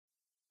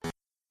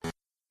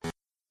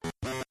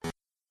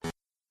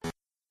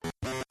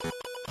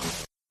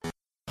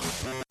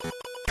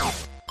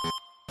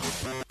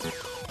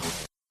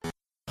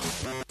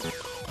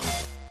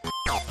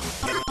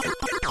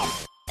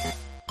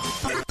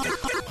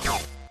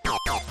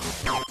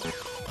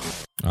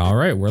All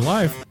right, we're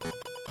live.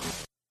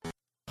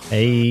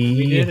 Hey.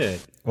 We did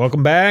it.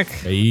 Welcome back.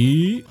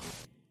 Hey.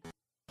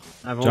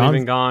 I've John? only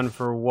been gone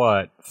for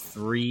what,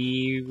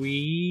 3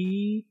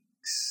 weeks?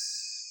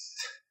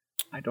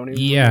 I don't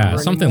even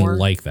remember something anymore.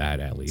 like that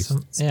at least.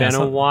 It's been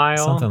a while.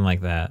 Something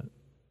like that.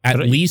 At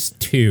least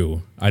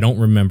 2. I don't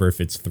remember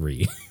if it's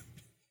 3.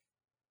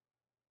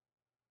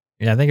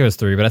 Yeah, I think it was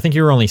 3, but I think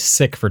you were only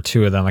sick for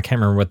 2 of them. I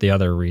can't remember what the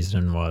other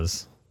reason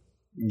was.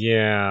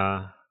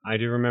 Yeah, I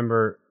do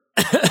remember.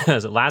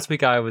 Last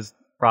week I was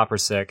proper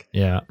sick.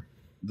 Yeah.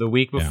 The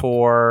week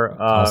before,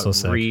 Also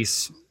sick.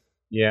 Reese.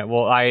 Yeah,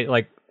 well,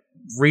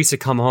 Reese had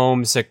come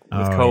home sick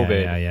with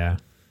COVID. Yeah.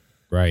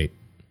 Right.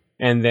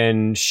 And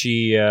then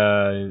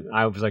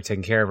I was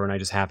taking care of her, and I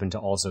just happened to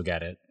also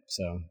get it.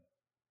 So.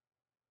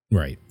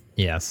 Right.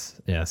 Yes.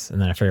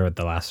 And then I forget what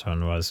the last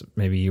one was.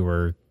 Maybe you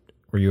were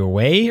you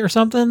away or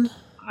something?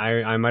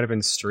 I might have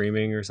been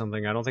streaming or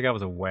something. I don't think I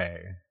was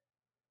away.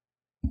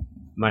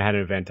 Might have had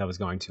an event I was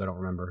going to. I don't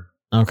remember.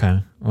 Okay.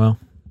 Well,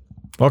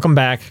 welcome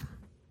back.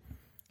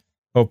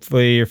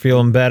 Hopefully you're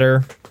feeling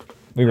better.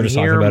 We were just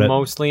talking about it.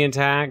 Mostly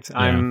intact.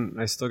 Yeah.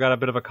 I still got a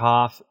bit of a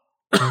cough.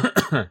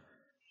 But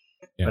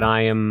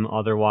I am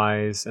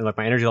otherwise, and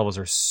my energy levels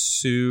are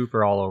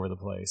super all over the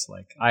place.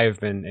 I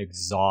have been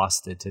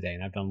exhausted today,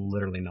 and I've done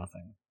literally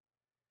nothing.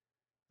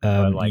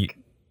 Yesterday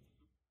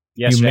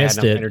I had missed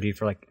enough it. energy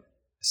for I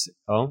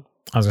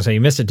was gonna say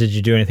you missed it. Did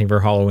you do anything for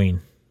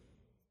Halloween?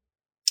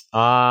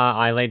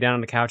 I laid down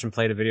on the couch and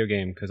played a video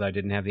game because I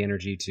didn't have the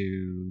energy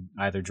to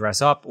either dress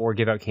up or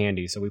give out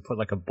candy. So we put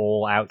a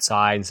bowl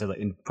outside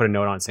and put a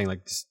note on it saying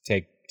just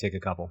take a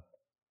couple.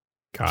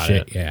 Got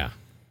Shit, it. yeah.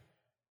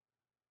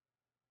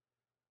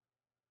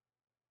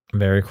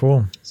 Very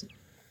cool.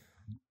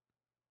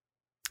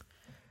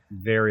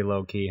 Very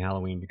low key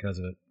Halloween because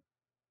of it.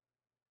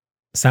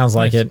 Sounds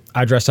like Nice. it.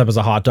 I dressed up as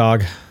a hot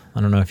dog. I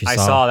don't know if you saw. I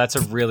saw that's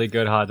a really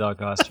good hot dog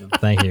costume.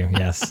 Thank you.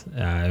 Yes,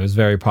 it was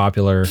very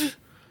popular.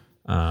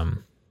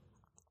 And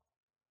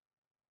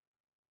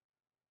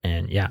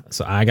yeah,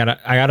 so I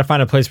gotta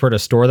find a place where to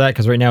store that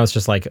because right now it's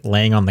just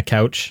laying on the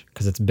couch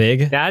because it's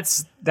big.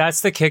 That's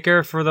the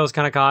kicker for those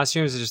kind of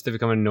costumes, is just they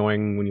become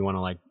annoying when you want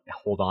to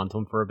hold on to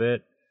them for a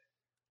bit.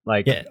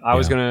 I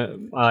was gonna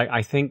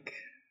I think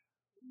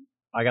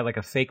I got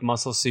a fake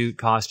muscle suit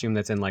costume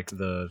that's in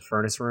the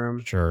furnace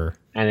room. Sure.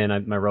 And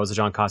then my Rosa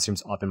John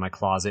costume's up in my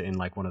closet in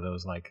one of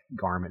those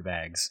garment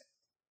bags.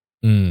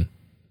 Mm.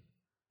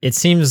 It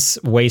seems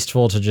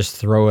wasteful to just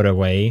throw it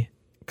away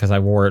because I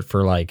wore it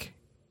for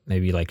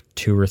maybe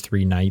 2 or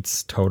 3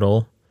 nights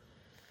total.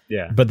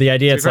 Yeah. But the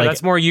idea it's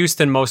that's more use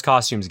than most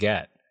costumes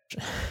get.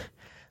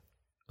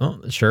 Oh,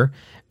 sure.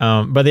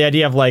 But the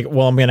idea of I'm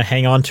going to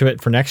hang on to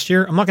it for next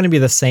year. I'm not going to be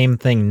the same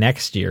thing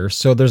next year.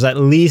 So there's at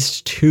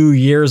least 2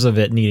 years of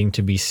it needing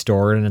to be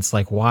stored. And it's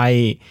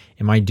why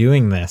am I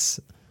doing this?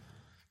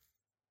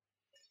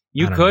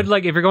 You could,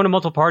 if you're going to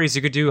multiple parties,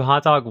 you could do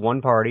hot dog one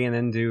party and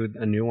then do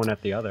a new one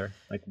at the other.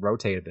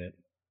 Rotate a bit.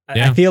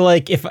 Yeah. I feel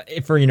like if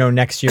for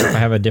next year, if I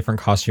have a different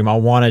costume,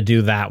 I'll want to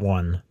do that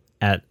one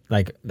at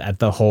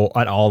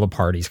all the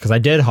parties because I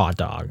did hot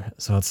dog.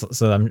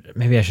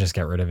 Maybe I should just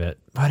get rid of it.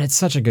 But it's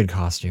such a good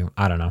costume.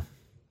 I don't know.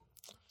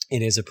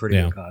 It is a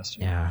pretty good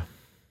costume. Yeah.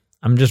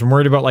 I'm just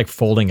worried about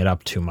folding it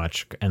up too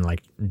much and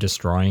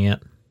destroying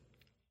it.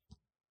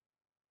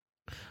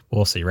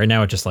 We'll see. Right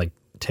now it just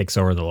takes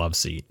over the love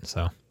seat.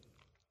 So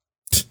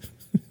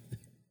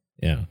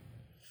Yeah.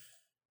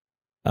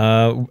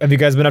 Have you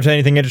guys been up to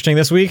anything interesting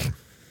this week?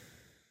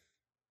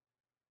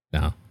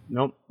 No.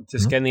 Nope.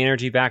 Just getting the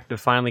energy back to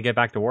finally get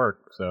back to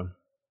work. So.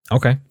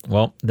 Okay.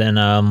 Well, then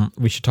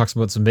we should talk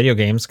about some video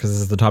games because this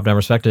is the Top Down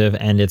Perspective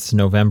and it's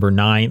November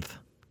 9th.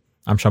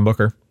 I'm Sean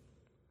Booker.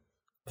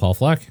 Paul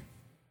Fleck.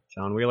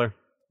 John Wheeler.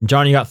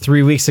 John, you got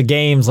 3 weeks of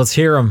games. Let's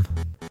hear them.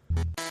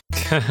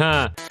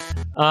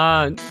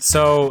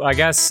 So I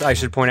guess I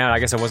should point out, I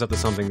guess I was up to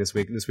something this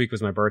week. This week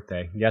was my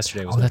birthday.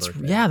 Yesterday was my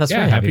birthday. Yeah, that's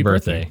Yeah, right. Happy happy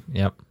birthday.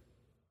 Yep.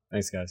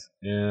 Thanks, guys.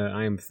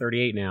 I am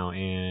 38 now,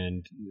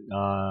 and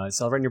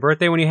celebrating your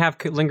birthday when you have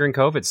lingering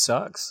COVID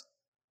sucks.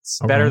 It's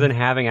better than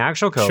having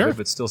actual COVID,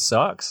 but still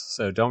sucks.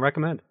 So don't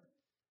recommend.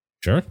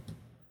 Sure.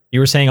 You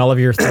were saying all of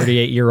your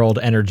 38-year-old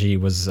energy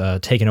was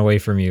taken away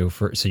from you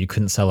so you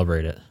couldn't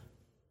celebrate it.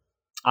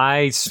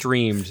 I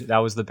streamed. That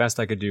was the best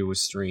I could do,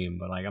 was stream.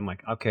 But I'm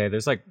okay,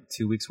 there's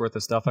 2 weeks worth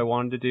of stuff I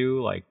wanted to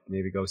do,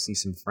 maybe go see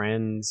some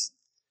friends.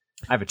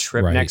 I have a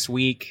trip next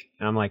week,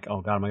 and I'm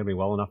oh God, am I gonna be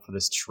well enough for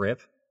this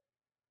trip?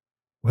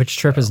 Which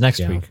trip is next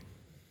week?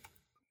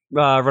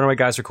 Runaway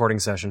Guys recording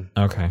session.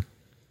 Okay.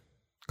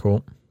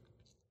 Cool.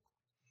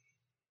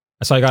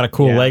 So I got a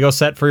cool Lego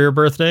set for your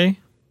birthday.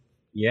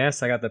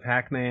 Yes, I got the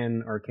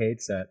Pac-Man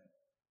arcade set.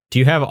 Do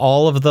you have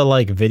all of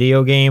the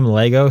video game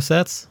Lego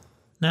sets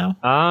now?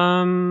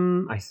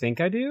 I think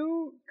I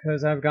do,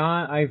 because I've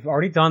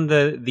already done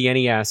the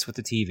NES with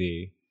the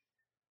TV.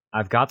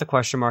 I've got the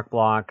question mark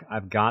block.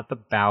 I've got the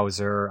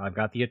Bowser. I've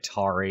got the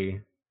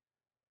Atari.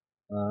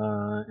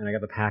 And I got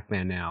the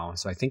Pac-Man now.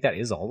 So I think that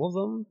is all of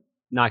them.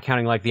 Not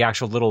counting the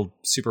actual little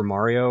Super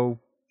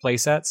Mario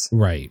playsets.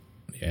 Right.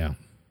 Yeah.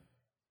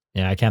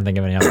 Yeah, I can't think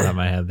of any off the top of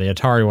my head. The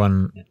Atari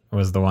one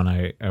was the one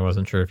I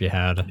wasn't sure if you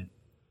had.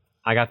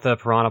 I got the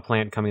Piranha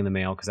Plant coming in the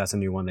mail because that's a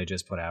new one they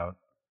just put out.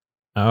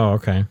 Oh,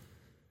 okay.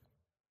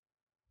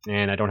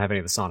 And I don't have any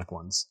of the Sonic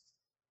ones.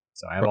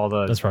 So I have all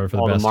the That's probably for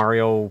the all best. the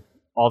Mario,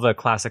 all the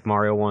classic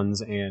Mario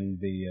ones and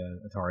the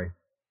Atari.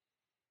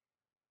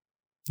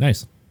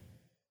 Nice.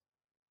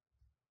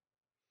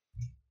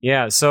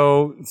 Yeah,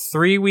 so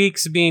 3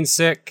 weeks being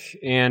sick,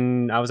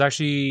 and I was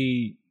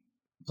actually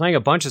playing a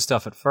bunch of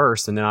stuff at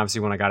first, and then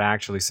obviously when I got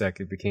actually sick,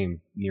 it became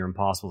near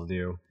impossible to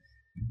do.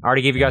 I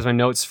already gave you guys my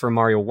notes for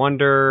Mario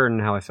Wonder and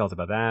how I felt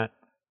about that.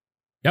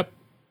 Yep.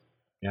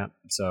 Yeah,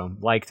 so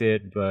liked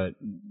it, but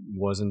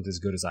wasn't as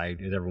good as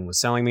everyone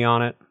was selling me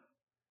on it.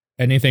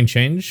 Anything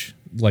change?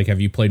 Like, have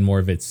you played more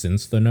of it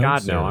since the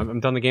notes? God, no, I'm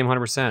done the game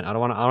 100%. I don't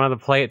want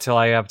to play it till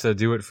I have to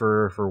do it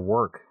for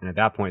work, and at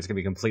that point, it's gonna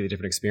be a completely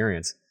different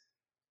experience.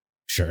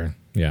 Sure.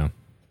 Yeah.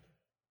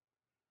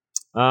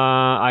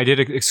 I did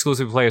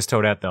exclusively play as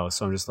Toadette though,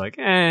 so I'm just like,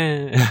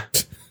 I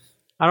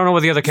don't know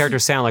what the other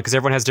characters sound like because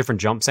everyone has different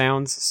jump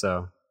sounds.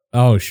 So,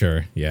 Oh,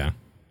 sure. Yeah.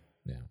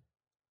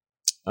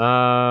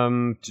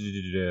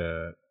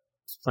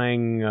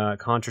 playing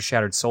Contra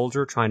Shattered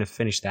Soldier, trying to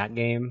finish that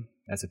game.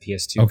 That's a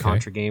PS2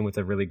 Contra game with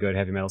a really good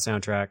heavy metal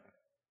soundtrack.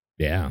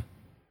 Yeah.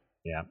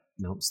 Yeah,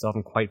 no, still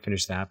haven't quite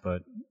finished that,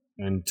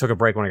 and took a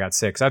break when I got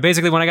sick. So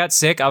when I got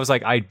sick, I was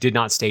like, I did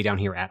not stay down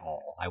here at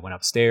all. I went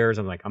upstairs.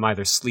 I'm like, I'm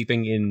either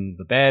sleeping in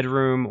the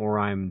bedroom or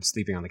I'm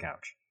sleeping on the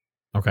couch.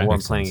 Okay. Or I'm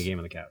playing a game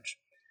on the couch.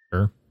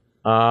 Sure.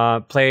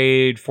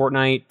 Played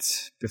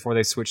Fortnite before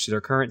they switched to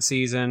their current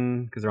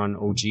season because they're on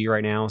OG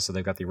right now, so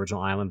they've got the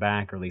original island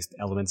back, or at least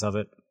elements of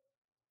it.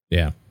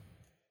 Yeah.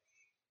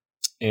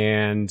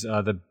 And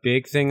the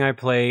big thing I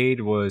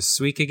played was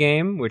Suika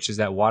Game, which is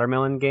that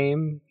watermelon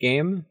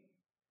game.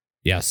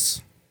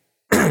 Yes.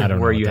 I don't know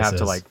where what you this have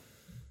to is. like.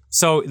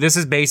 So this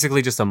is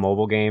basically just a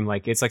mobile game.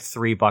 Like it's like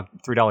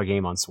 $3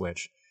 game on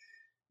Switch.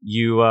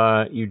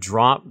 You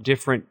drop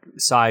different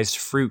sized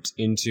fruit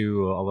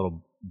into a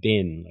little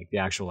bin, like the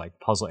actual like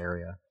puzzle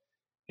area,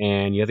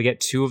 and you have to get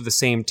 2 of the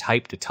same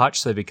type to touch,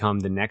 so they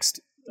become the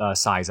next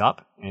size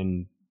up.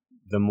 And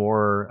the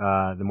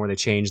more they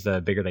change,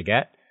 the bigger they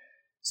get.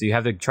 So you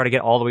have to try to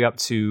get all the way up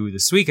to the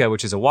Suika,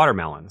 which is a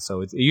watermelon. So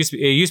it used to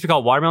be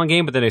called Watermelon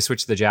Game, but then they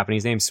switched to the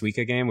Japanese name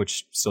Suika Game,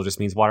 which still just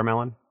means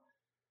watermelon.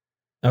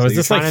 Oh, So is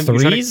this you're like trying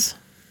to- threes?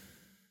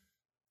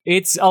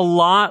 It's a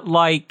lot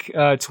like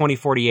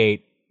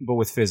 2048, but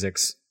with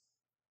physics.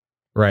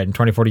 Right, and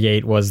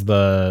 2048 was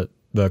the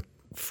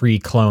free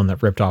clone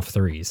that ripped off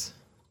threes.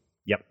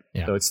 Yep.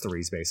 Yeah. So it's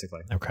 3s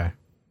basically. Okay.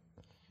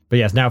 But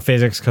yes, now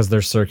physics because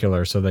they're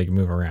circular, so they can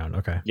move around.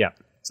 Okay. Yeah.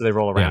 So they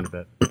roll around a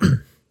bit.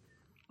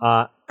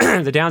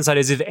 The downside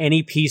is if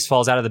any piece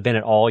falls out of the bin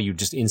at all, you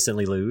just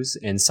instantly lose.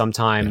 And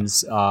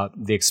sometimes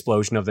the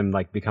explosion of them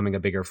like becoming a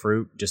bigger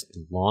fruit just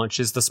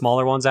launches the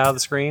smaller ones out of the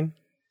screen.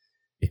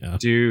 Yeah.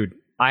 Dude,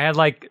 I had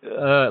like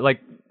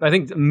I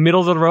think middle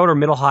of the road or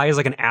middle high is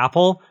like an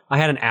apple. I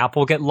had an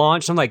apple get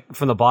launched. I'm like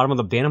from the bottom of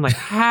the bin. I'm like,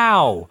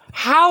 how?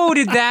 How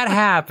did that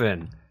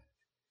happen?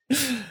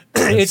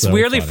 It's so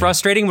weirdly funny.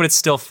 frustrating, but it's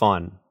still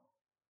fun.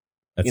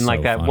 That's in like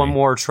so that funny. one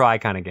more try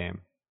kind of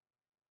game.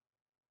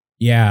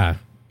 Yeah.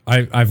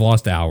 I've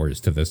lost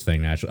hours to this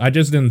thing, naturally. I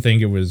just didn't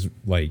think it was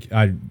like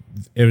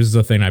it was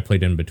the thing I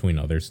played in between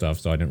other stuff,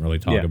 so I didn't really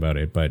talk about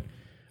it, but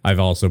I've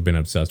also been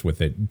obsessed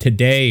with it.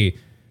 Today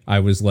I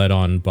was led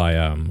on by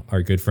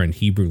our good friend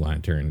Hebrew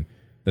Lantern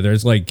that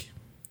there's like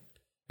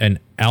an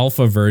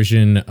alpha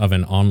version of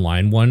an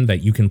online one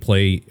that you can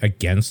play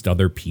against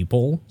other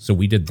people. So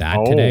we did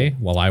that today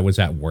while I was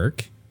at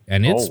work,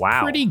 and it's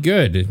pretty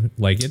good.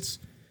 Like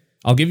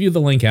I'll give you the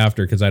link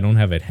after because I don't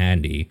have it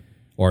handy.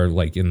 Or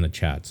like in the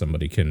chat,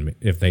 somebody can,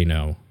 if they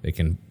know, they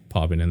can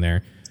pop it in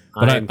there.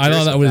 But I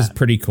thought that was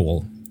pretty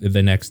cool.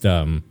 The next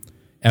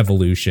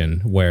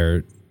evolution,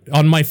 where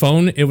on my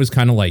phone it was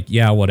kind of like,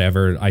 yeah,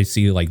 whatever. I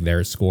see like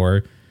their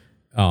score,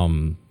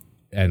 and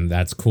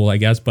that's cool, I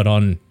guess. But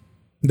on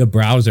the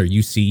browser,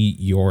 you see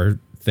your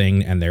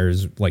thing and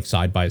theirs like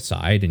side by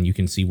side, and you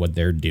can see what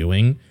they're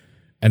doing.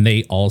 And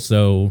they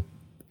also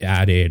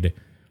added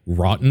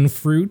rotten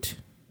fruit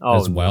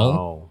as well.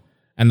 No.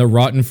 And the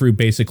rotten fruit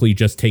basically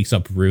just takes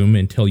up room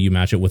until you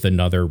match it with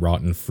another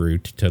rotten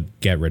fruit to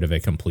get rid of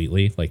it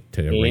completely, like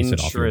to erase it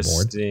off your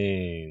board.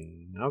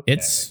 Interesting. Okay.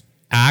 It's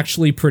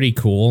actually pretty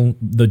cool.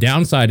 The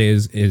downside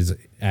is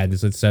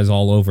as it says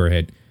all over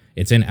it,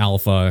 it's in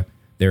alpha.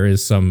 There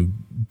is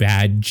some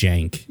bad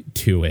jank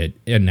to it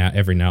and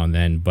every now and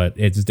then, but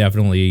it's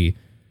definitely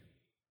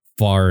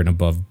far and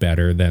above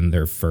better than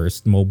their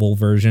first mobile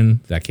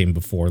version that came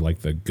before like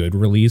the good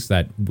release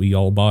that we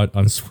all bought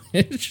on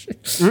Switch.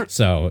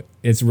 So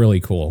it's really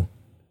cool.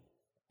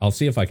 I'll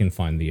see if I can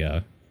find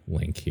the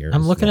link here.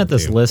 I'm looking at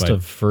this list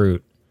of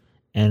fruit,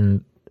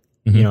 and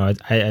you know,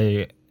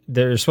 I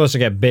they're supposed to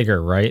get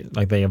bigger, right?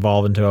 Like they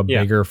evolve into a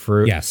bigger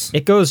fruit. Yes.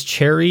 It goes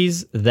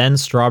cherries, then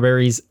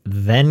strawberries,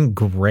 then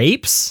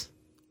grapes.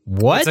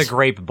 What? It's a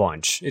grape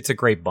bunch. It's a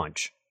grape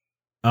bunch.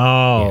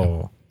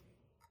 Oh.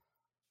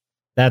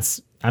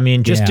 That's I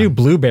mean, just do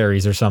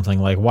blueberries or something.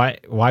 Like,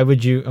 why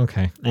would you?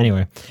 Okay.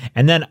 Anyway.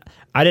 And then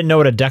I didn't know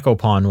what a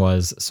Decopon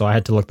was, so I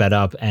had to look that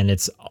up, and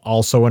it's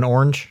also an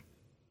orange.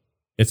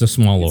 It's a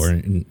small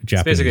orange,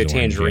 Japanese. It's basically a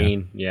orange,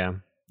 tangerine. Yeah.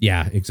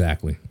 Yeah,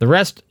 exactly. The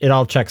rest, it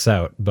all checks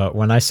out. But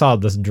when I saw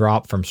this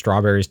drop from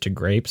strawberries to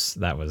grapes,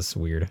 that was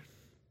weird.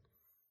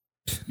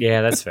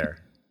 Yeah, that's fair.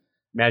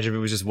 Imagine if it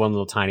was just one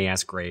little tiny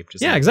ass grape.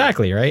 Just yeah,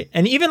 exactly, right?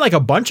 And even like a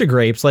bunch of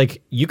grapes,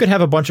 like you could have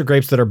a bunch of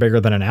grapes that are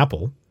bigger than an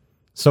apple.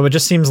 So it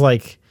just seems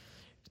like,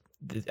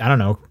 I don't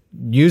know,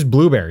 use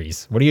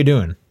blueberries. What are you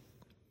doing?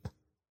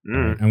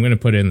 I'm going to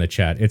put it in the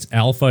chat. It's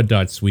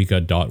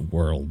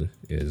alpha.suica.world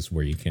is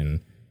where you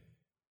can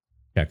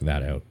check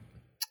that out.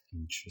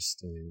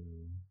 Interesting.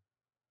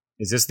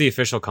 Is this the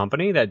official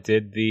company that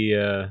did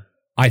the...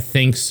 I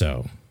think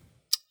so.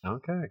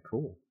 Okay,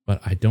 cool.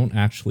 But I don't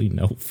actually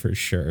know for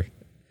sure.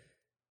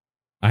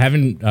 I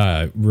haven't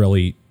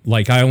really,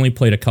 like, I only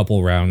played a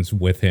couple rounds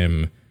with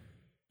him,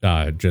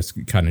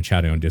 just kind of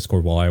chatting on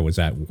Discord while I was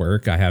at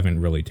work. I haven't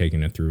really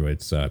taken it through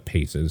its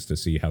paces to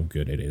see how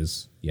good it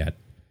is yet.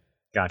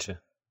 Gotcha.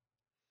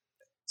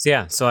 So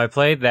yeah, so I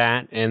played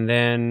that, and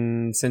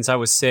then since I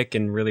was sick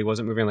and really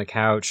wasn't moving on the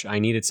couch, I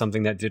needed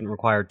something that didn't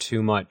require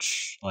too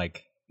much,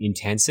 like,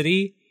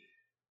 intensity.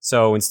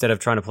 So instead of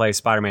trying to play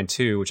Spider-Man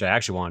 2, which I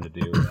actually wanted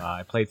to do,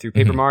 I played through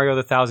Paper Mario: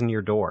 The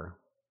Thousand-Year Door.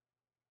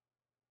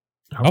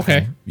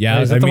 Okay.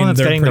 Yeah, is that the one that's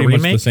they're getting pretty the much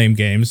remake? the same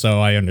game, so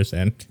I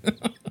understand.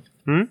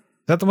 Is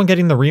that the one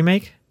getting the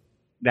remake?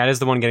 That is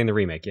the one getting the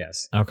remake,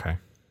 yes. Okay.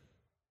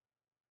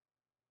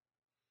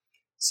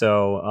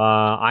 So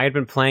I had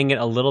been playing it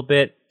a little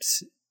bit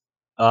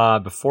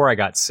before I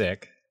got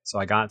sick. So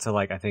I got to,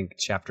 like, I think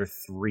chapter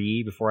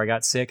 3 before I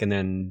got sick, and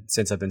then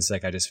since I've been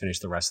sick, I just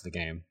finished the rest of the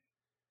game.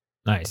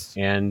 Nice.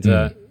 And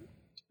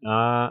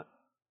kind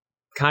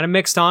of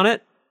mixed on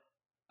it.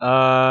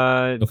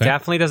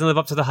 Definitely doesn't live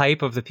up to the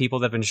hype of the people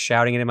that have been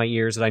shouting it in my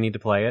ears that I need to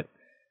play it.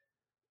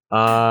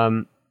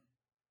 The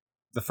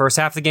first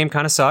half of the game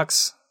kind of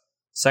sucks.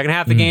 Second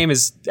half of the game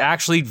is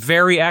actually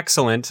very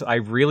excellent. I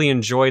really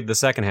enjoyed the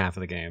second half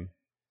of the game.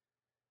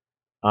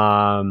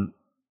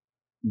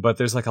 But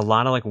there's like a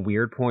lot of like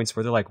weird points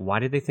where they're like, why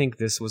did they think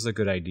this was a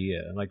good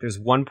idea? Like there's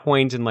one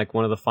point in like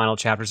one of the final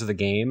chapters of the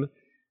game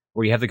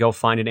where you have to go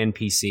find an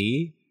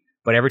NPC.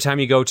 But every time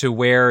you go to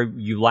where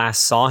you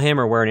last saw him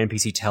or where an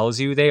NPC tells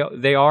you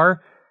they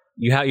are,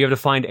 you have to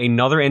find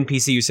another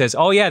NPC who says,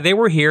 "Oh yeah, they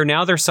were here.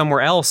 Now they're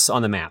somewhere else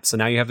on the map." So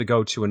now you have to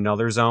go to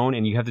another zone,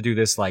 and you have to do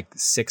this like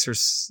 6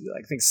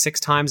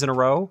 times in a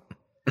row,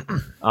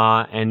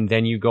 and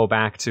then you go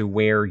back to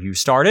where you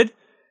started,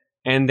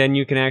 and then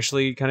you can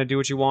actually kind of do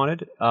what you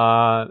wanted.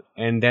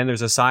 And then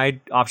there's a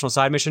optional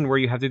side mission where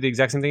you have to do the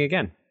exact same thing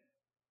again,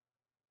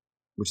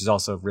 which is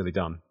also really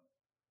dumb.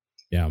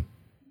 Yeah,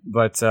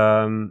 but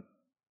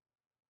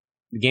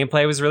the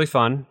gameplay was really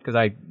fun because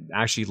I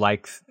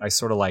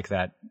sort of like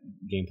that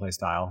gameplay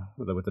style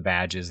with the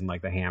badges and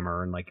like the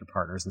hammer and like your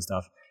partners and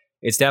stuff.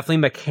 It's definitely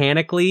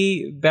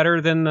mechanically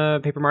better than the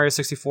Paper Mario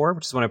 64,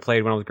 which is when I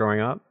played when I was growing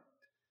up.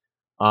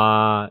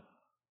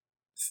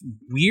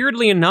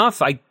 Weirdly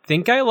enough, I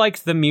think I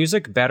liked the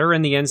music better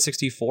in the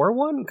N64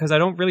 one because I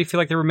don't really feel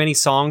like there were many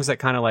songs that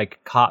kind of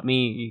like caught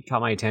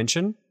my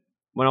attention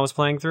when I was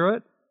playing through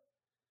it.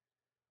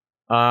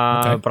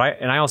 But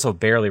I also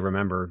barely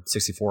remember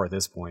 64 at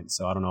this point,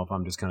 so I don't know if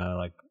I'm just kind of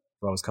like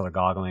rose-color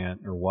goggling it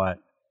or what.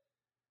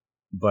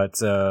 But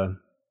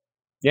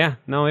yeah,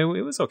 no,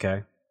 it was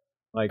okay.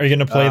 Like, are you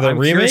going to play the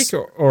remake,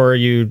 or are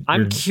you?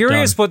 I'm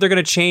curious what they're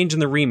going to change in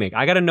the remake.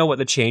 I got to know what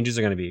the changes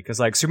are going to be because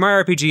like Super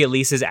Mario RPG at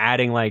least is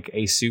adding like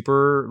a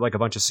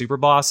bunch of super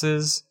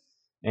bosses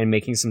and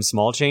making some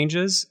small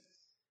changes.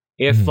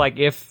 If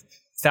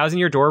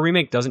 1000-Year Door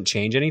remake doesn't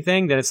change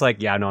anything, then it's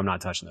like, yeah, no, I'm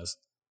not touching this.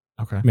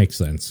 Okay. Makes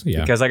sense.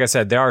 Yeah. Because like I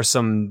said, there are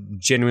some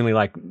genuinely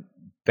like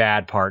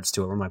bad parts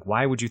to it where I'm like,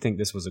 why would you think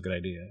this was a good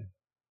idea?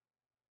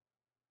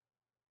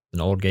 An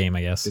old game,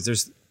 I guess.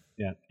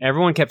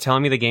 Everyone kept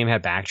telling me the game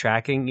had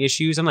backtracking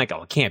issues. I'm like,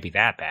 oh, it can't be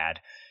that bad.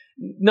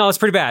 No, it's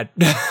pretty bad.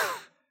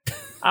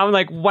 I'm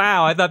like,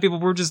 wow, I thought people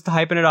were just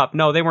hyping it up.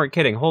 No, they weren't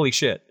kidding. Holy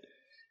shit.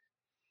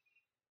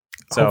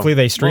 So, hopefully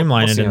they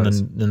streamline it in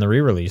the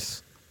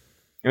re-release.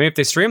 I mean, if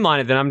they streamline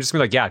it, then I'm just going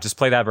to be like, yeah, just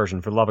play that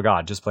version. For the love of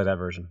God, just play that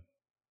version.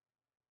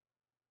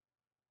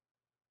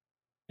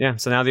 Yeah,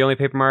 so now the only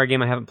Paper Mario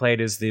game I haven't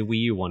played is the Wii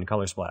U one,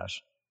 Color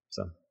Splash.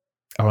 So.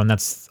 Oh, and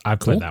I've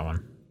played that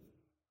one.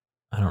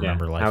 I don't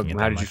remember liking it.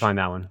 How did you find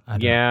that one?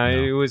 Yeah,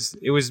 it was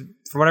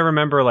from what I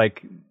remember,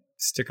 like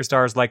Sticker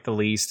Stars liked the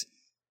least,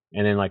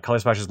 and then like Color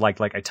Splashes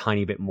liked like a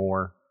tiny bit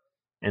more,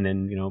 and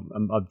then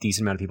a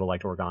decent amount of people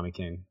liked Origami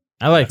King.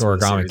 I like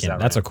Origami King.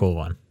 That's a cool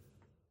one.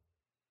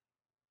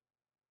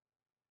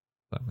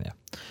 But, yeah.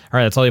 All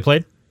right, that's all you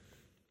played?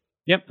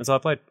 Yep, that's all I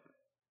played.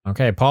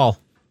 Okay, Paul.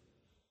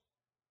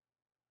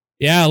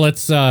 Yeah,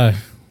 let's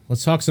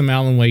talk some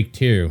Alan Wake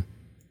 2.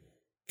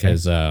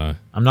 Because I'm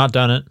not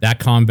done it. That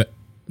combat.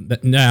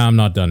 No, I'm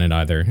not done it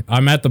either.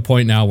 I'm at the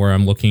point now where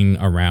I'm looking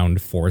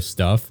around for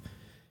stuff,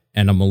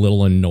 and I'm a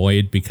little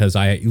annoyed because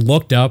I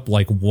looked up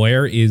like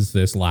where is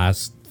this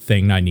last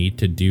thing I need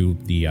to do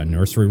the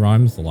nursery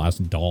rhymes, the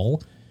last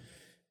doll.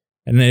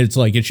 And it's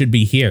like, it should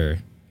be here.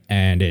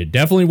 And it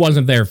definitely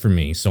wasn't there for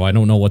me, so I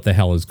don't know what the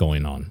hell is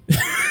going on.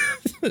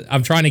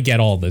 I'm trying to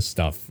get all this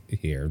stuff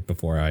here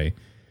before I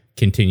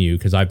continue,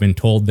 because I've been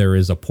told there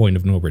is a point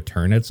of no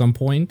return at some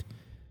point,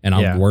 and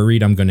I'm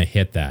worried I'm going to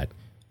hit that.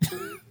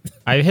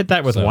 I hit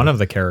that with one of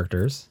the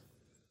characters.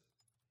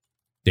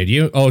 Did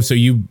you? Oh, so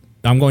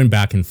I'm going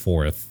back and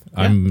forth.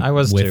 Yeah, I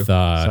was with,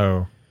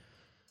 too.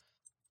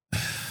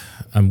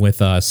 I'm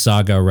with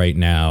Saga right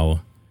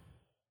now.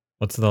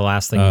 What's the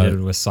last thing you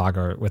did with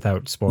Saga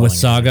without spoiling? With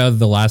Saga,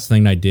 the last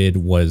thing I did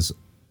was,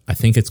 I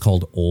think it's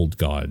called Old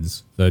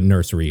Gods, the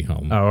nursery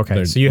home. Oh,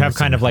 okay. So you have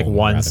kind of like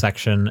one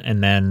section,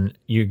 and then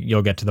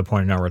you'll get to the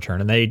point of no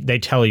return, and they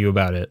tell you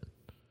about it.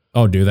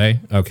 Oh, do they?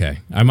 Okay.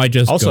 I might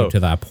just go to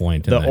that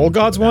point. The Old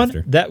Gods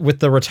one, that with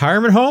the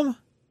retirement home?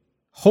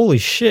 Holy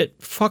shit.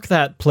 Fuck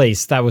that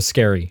place. That was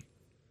scary.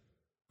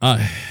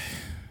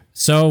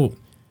 So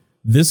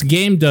this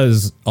game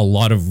does a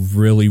lot of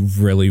really,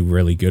 really,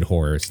 really good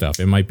horror stuff.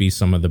 It might be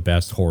some of the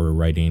best horror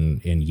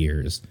writing in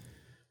years.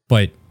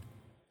 But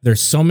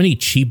there's so many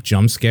cheap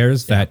jump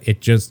scares that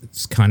it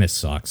just kind of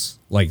sucks.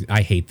 Like,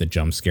 I hate the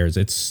jump scares.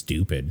 It's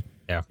stupid.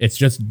 Yeah. It's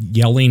just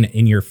yelling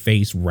in your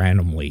face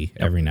randomly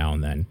every now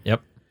and then.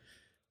 Yep.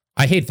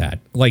 I hate that.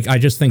 Like, I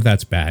just think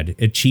that's bad.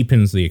 It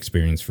cheapens the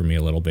experience for me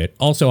a little bit.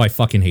 Also, I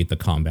fucking hate the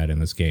combat in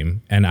this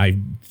game. And I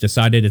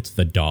decided it's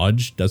the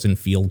dodge doesn't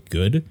feel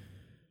good.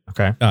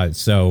 Okay.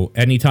 So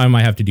anytime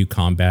I have to do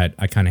combat,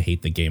 I kind of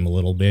hate the game a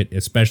little bit,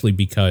 especially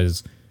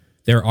because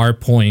there are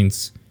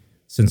points,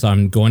 since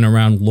I'm going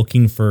around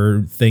looking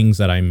for things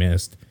that I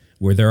missed,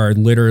 where there are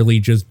literally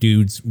just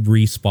dudes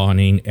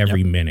respawning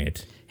every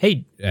minute.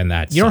 Hey, and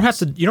that's you don't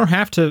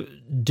have to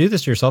do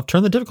this to yourself.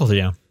 Turn the difficulty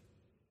down.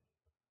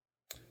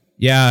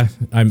 Yeah,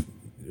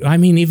 I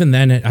mean, even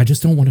then, I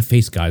just don't want to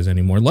face guys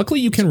anymore. Luckily,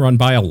 you can run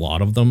by a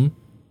lot of them,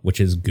 which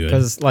is good.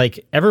 Because,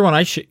 like, everyone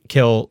I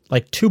kill,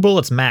 like, 2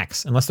 bullets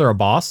max, unless they're a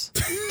boss.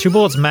 2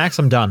 bullets max,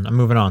 I'm done. I'm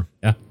moving on.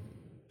 Yeah.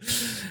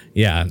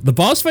 Yeah, the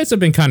boss fights have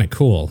been kind of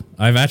cool.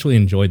 I've actually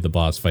enjoyed the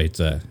boss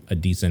fights a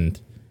decent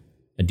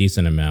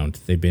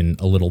amount. They've been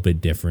a little bit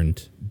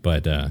different,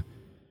 but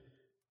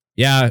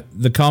yeah,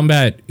 the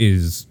combat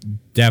is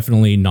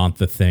definitely not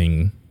the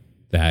thing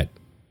that,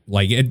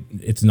 like,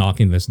 it's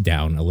knocking this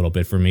down a little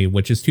bit for me,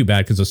 which is too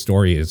bad because the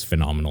story is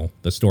phenomenal.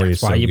 The story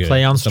is so good. That's why you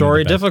play on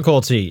story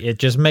difficulty. It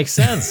just makes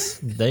sense.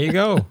 There you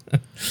go.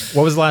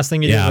 What was the last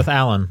thing you did with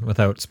Alan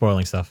without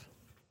spoiling stuff?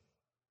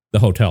 The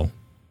hotel.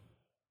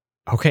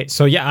 Okay,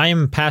 so yeah, I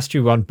am past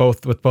you on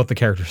both the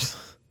characters.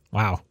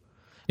 Wow.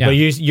 Yeah. But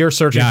you're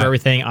searching for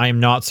everything. I am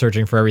not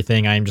searching for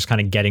everything. I am just kind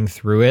of getting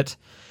through it.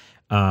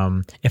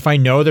 If I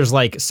know there's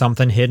like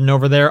something hidden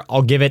over there,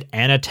 I'll give it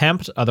an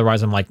attempt.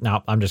 Otherwise, I'm like,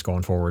 no, I'm just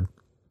going forward.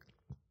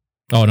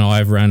 Oh no,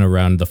 I've ran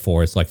around the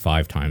forest like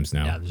 5 times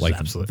now. Yeah, there's like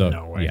absolutely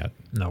no way. Yeah,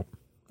 nope.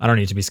 I don't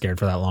need to be scared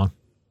for that long.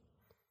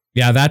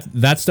 Yeah,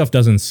 that stuff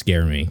doesn't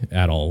scare me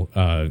at all.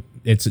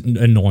 It's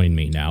annoying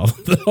me now,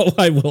 though.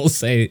 I will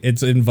say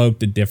it's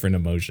invoked a different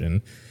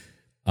emotion.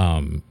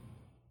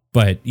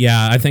 But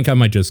yeah, I think I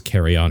might just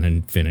carry on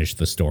and finish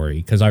the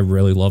story because I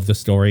really love the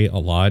story a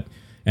lot.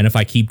 And if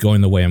I keep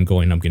going the way I'm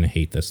going to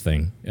hate this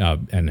thing,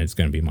 and it's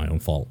going to be my own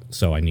fault.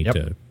 So I need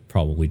to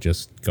probably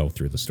just go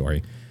through the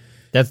story.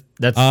 That's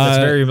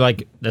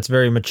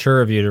very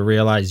mature of you to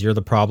realize you're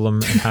the problem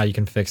and how you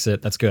can fix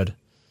it. That's good.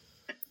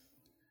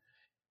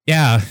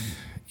 Yeah.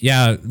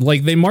 Yeah.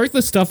 Like they mark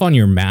the stuff on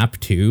your map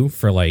too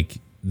for like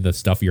the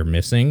stuff you're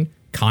missing,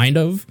 kind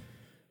of.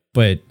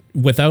 But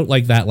without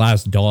like that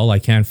last doll, I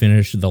can't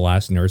finish the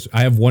last nurse.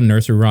 I have one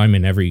nursery rhyme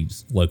in every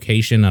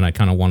location, and I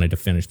kind of wanted to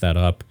finish that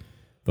up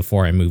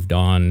before I moved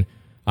on.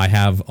 I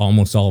have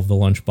almost all of the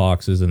lunch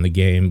boxes in the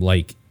game.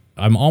 Like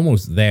I'm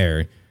almost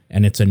there,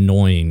 and it's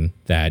annoying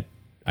that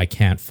I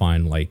can't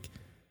find like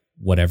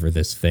whatever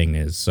this thing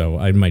is. So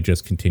I might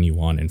just continue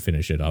on and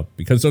finish it up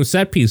because those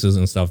set pieces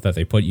and stuff that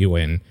they put you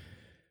in,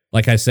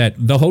 like I said,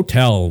 the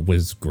hotel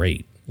was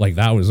great. Like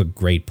that was a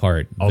great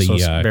part. Also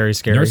very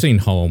scary.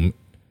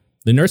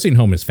 The nursing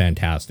home is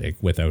fantastic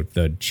without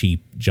the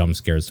cheap jump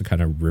scares to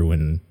kind of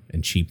ruin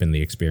and cheapen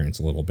the experience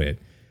a little bit.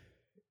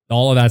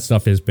 All of that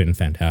stuff has been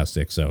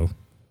fantastic. So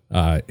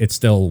it's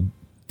still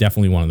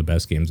definitely one of the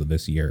best games of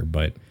this year,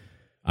 but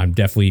I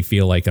definitely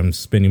feel like I'm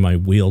spinning my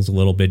wheels a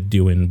little bit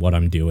doing what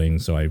I'm doing.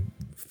 So I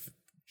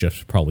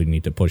just probably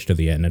need to push to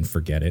the end and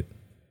forget it.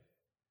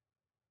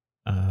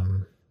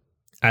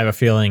 I have a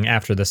feeling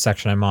after this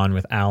section I'm on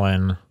with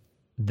Alan,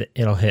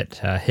 it'll hit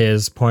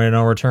his point of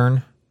no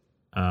return.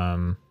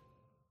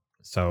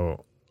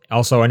 So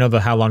also I know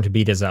how long to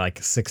beat is at like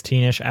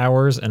 16-ish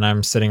hours, and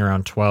I'm sitting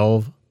around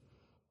 12.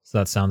 So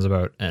that sounds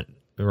about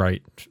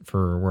right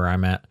for where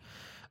I'm at.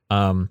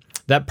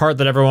 That part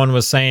that everyone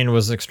was saying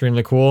was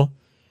extremely cool.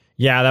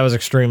 Yeah, that was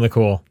extremely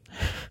cool.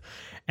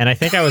 And I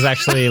think I was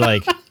actually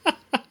like,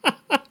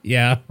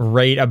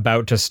 right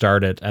about to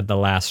start it at the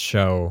last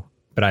show,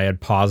 but I had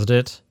paused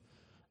it.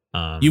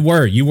 You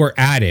were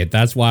at it.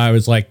 That's why I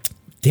was like,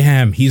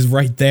 damn, he's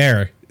right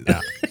there. Yeah.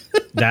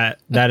 that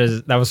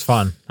was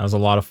fun. That was a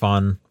lot of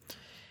fun.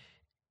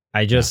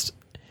 I'm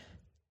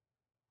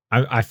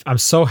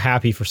so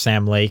happy for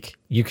Sam Lake.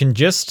 You can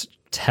just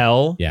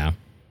tell. Yeah.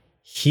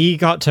 He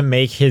got to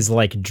make his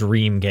like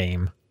dream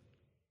game.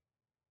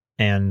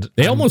 And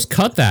they almost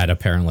cut that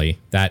apparently,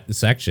 that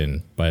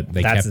section, but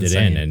they kept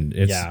insane. it in, and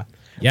it's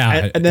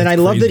yeah. And then I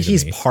love that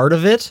he's part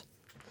of it,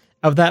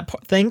 of that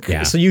thing.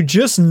 Yeah. So you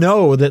just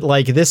know that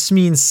like this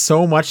means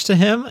so much to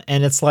him,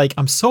 and it's like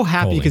I'm so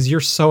happy because you're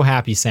so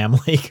happy, Sam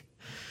Lake.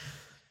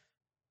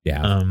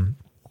 Yeah.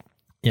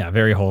 Yeah,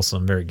 very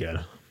wholesome, very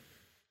good.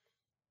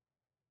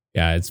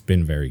 Yeah, it's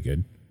been very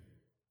good.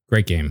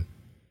 Great game.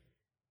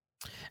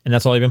 And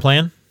that's all you've been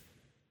playing?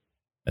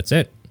 That's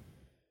it.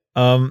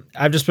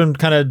 I've just been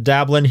kind of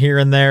dabbling here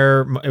and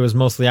there. It was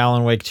mostly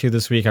Alan Wake 2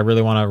 this week. I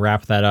really want to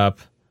wrap that up.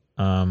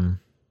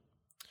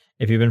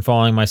 If you've been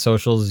following my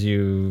socials,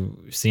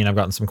 you've seen I've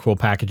gotten some cool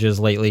packages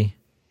lately.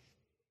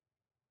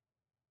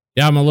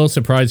 Yeah, I'm a little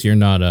surprised you're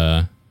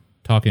not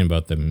talking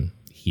about them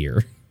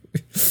here.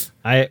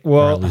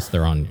 Or at least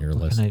they're on your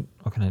list.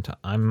 What can I talk?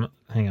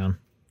 Hang on.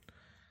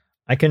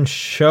 I can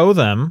show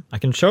them. I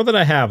can show that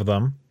I have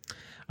them.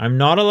 I'm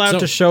not allowed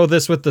to show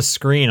this with the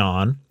screen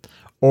on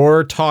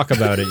or talk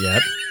about it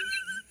yet.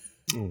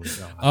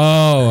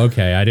 Oh,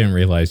 okay. I didn't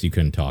realize you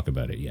couldn't talk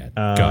about it yet.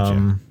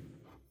 Gotcha.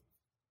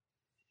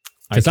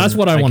 Because that's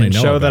what I want to know.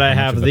 Show that I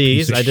have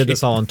these. I did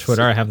this all on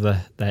Twitter. I have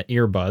that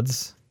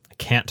earbuds. I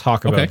can't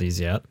talk about these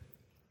yet.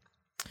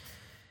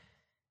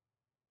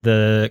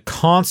 The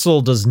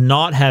console does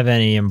not have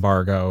any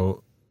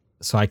embargo,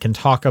 so I can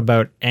talk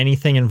about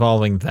anything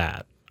involving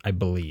that, I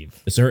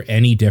believe. Is there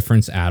any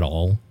difference at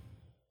all?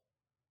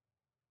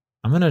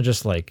 I'm going to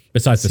just like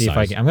besides see the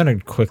size. if I'm going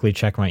to quickly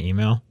check my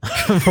email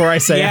before I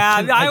say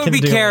I would be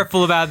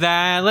careful about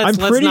that. I'm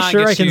pretty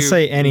sure I can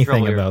say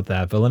anything about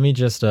that, but let me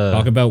just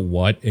talk about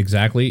what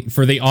exactly.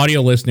 For the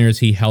audio listeners,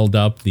 he held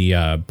up the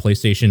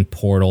PlayStation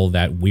Portal,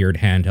 that weird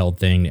handheld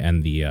thing,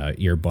 and the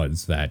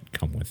earbuds that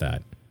come with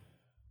that.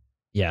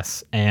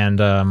 Yes,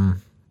 and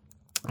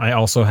I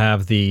also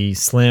have the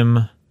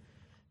Slim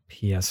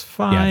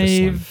PS5. Yeah, the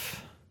Slim.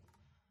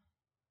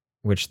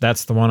 Which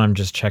that's the one I'm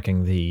just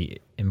checking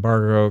the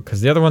embargo,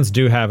 because the other ones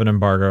do have an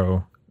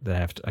embargo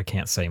that I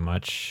can't say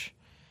much.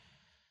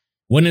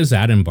 When is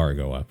that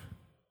embargo up?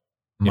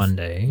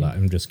 Monday.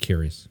 I'm just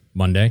curious.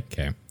 Monday?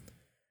 Okay.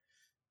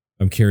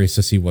 I'm curious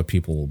to see what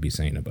people will be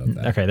saying about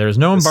that. Okay, there's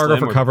no embargo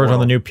for coverage on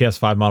the new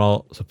PS5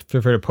 model, so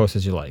feel free to post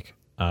as you like.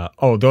 The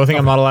only thing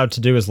I'm not allowed to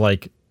do is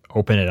like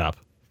open it up,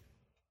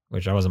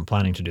 which I wasn't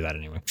planning to do that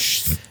anyway.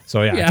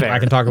 So I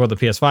can talk about the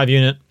PS5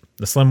 unit,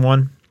 the Slim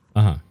one.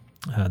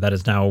 That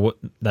is now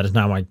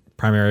my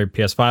primary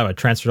PS5. I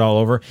transferred all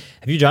over.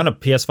 Have you done a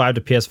PS5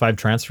 to PS5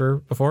 transfer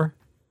before?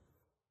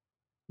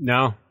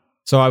 No.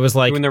 So I was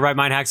like, who in their right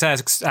mind has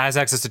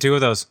access to two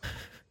of those?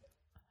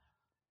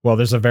 Well,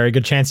 there's a very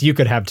good chance you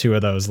could have two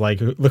of those.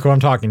 Like, look who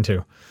I'm talking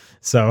to.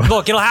 So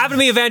look, it'll happen to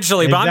me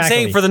eventually, but I'm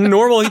saying for the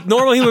normal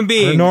human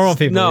beings, normal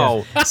people.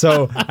 No. Yeah.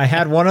 So I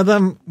had one of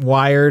them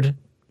wired.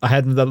 I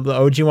had the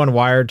OG one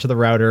wired to the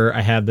router.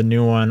 I had the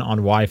new one on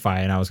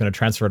Wi-Fi, and I was going to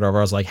transfer it over.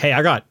 I was like, hey,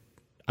 I got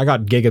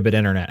gigabit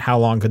internet. How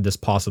long could this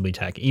possibly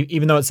take?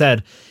 Even though it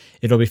said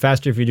it'll be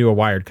faster if you do a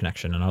wired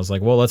connection. And I was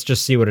like, well, let's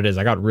just see what it is.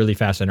 I got really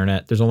fast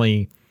internet. There's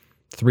only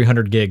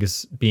 300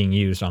 gigs being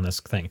used on this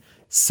thing.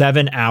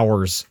 7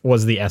 hours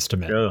was the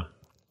estimate. Yeah.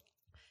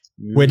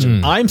 Which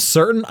I'm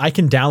certain I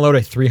can download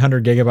a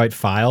 300 gigabyte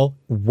file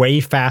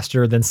way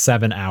faster than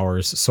 7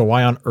 hours. So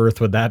why on earth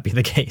would that be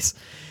the case?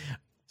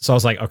 So I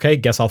was like, okay,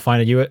 guess I'll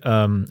find an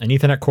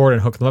Ethernet cord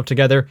and hook them up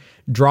together.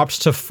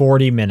 Dropped to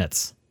 40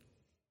 minutes.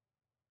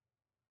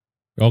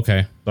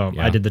 Okay. So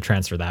I did the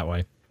transfer that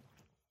way.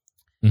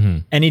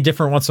 Any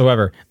different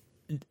whatsoever?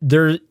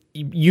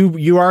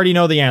 You already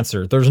know the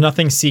answer. There's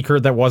nothing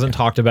secret that wasn't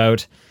talked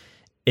about.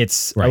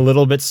 It's a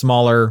little bit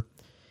smaller.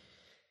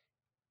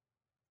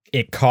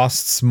 It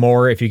costs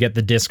more if you get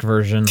the disc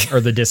version, or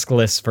the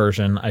diskless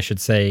version, I should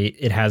say.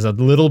 It has a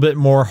little bit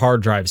more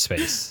hard drive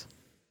space.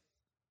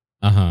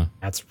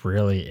 That's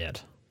really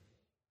it.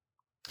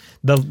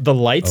 The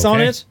lights on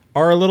it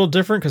are a little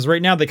different, because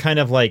right now they kind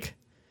of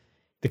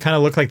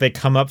look like they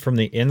come up from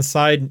the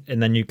inside,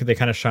 and then they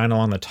kind of shine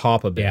along the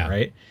top a bit,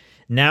 right?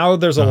 Now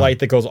there's a light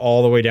that goes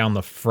all the way down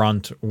the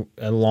front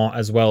along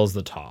as well as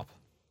the top.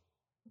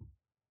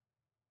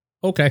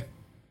 Okay.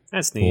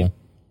 That's neat. Cool.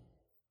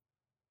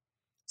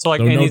 So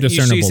like,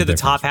 you said the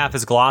top half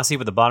is glossy,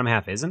 but the bottom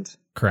half isn't?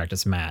 Correct.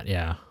 It's matte.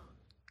 Yeah.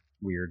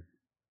 Weird.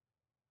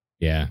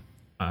 Yeah.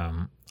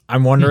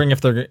 I'm wondering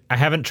if I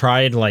haven't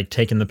tried like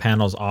taking the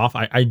panels off.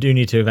 I do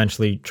need to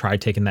eventually try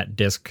taking that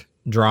disk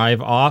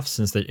drive off,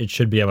 since it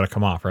should be able to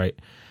come off, right?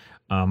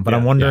 But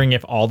I'm wondering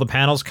if all the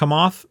panels come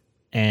off,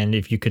 and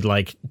if you could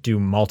like do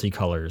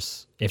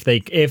multicolors. If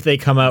they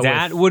come out,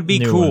 that would be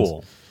cool.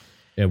 Ones.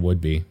 It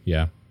would be,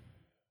 yeah.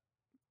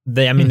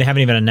 They haven't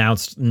even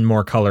announced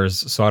more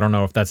colors, so I don't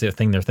know if that's the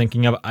thing they're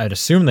thinking of. I'd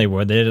assume they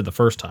would. They did it the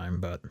first time,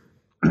 but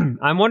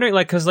I'm wondering,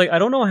 like, because like I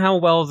don't know how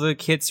well the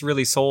kits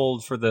really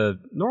sold for the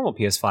normal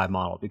PS5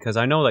 model, because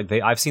I know like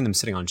I've seen them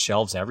sitting on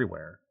shelves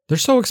everywhere. They're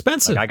so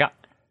expensive. Like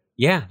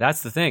yeah,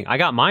 that's the thing. I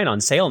got mine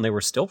on sale and they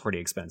were still pretty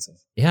expensive.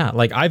 Yeah,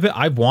 like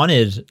I've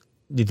wanted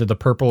either the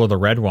purple or the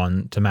red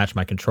one to match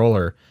my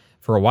controller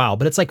for a while,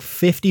 but it's like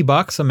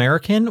 $50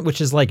 American, which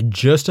is like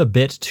just a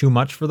bit too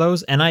much for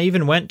those. And I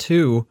even went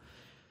to,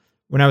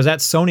 when I was at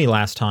Sony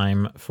last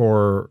time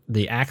for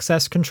the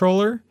Access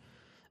controller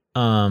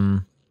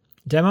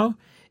demo,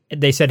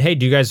 they said, "Hey,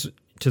 do you guys,"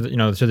 to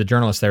the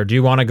journalists there, "do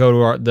you want to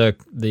go to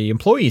the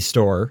employee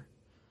store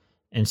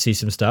and see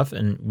some stuff?"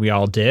 And we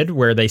all did,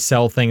 where they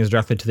sell things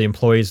directly to the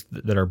employees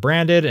that are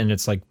branded, and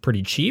it's like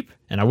pretty cheap.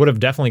 And I would have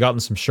definitely gotten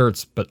some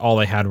shirts, but all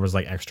they had was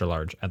like extra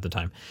large at the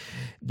time.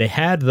 They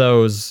had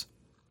those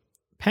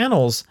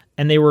panels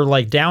and they were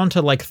like down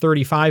to like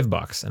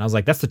 $35. And I was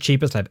like, that's the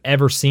cheapest I've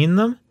ever seen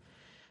them.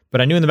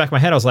 But I knew in the back of my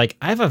head, I was like,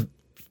 I have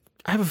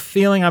a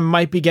feeling I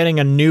might be getting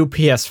a new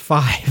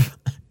PS5.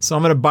 So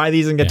I'm going to buy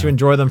these and get to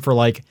enjoy them for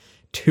like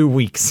 2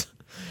 weeks.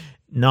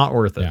 Not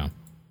worth it. Yeah.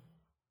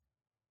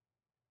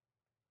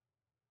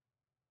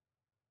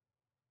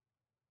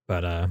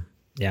 But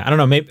yeah, I don't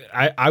know. Maybe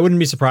I wouldn't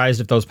be surprised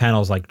if those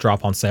panels like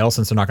drop on sale,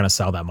 since they're not going to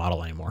sell that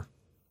model anymore.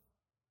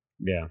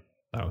 Yeah.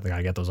 I don't think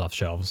I get those off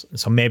shelves.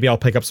 So maybe I'll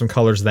pick up some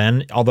colors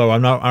then. Although I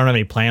don't have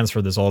any plans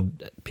for this old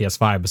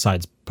PS5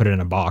 besides put it in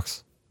a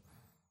box.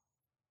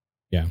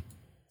 Yeah.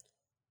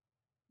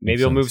 Maybe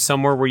you'll move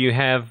somewhere where you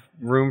have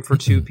room for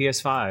 2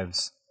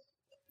 PS5s.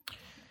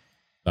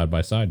 Side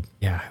by side.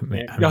 Yeah.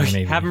 Maybe.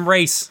 Have them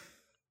race.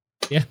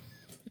 Yeah.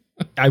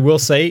 I will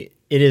say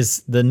it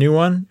is the new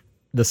one.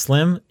 The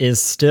Slim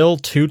is still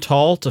too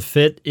tall to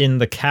fit in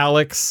the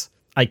Calyx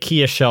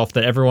IKEA shelf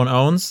that everyone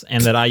owns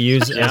and that I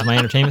use as my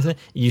entertainment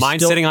thing.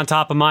 Mine's sitting on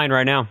top of mine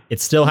right now. It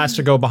still has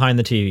to go behind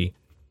the TV.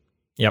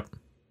 Yep.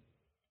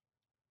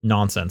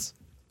 Nonsense.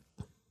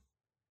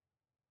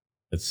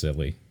 It's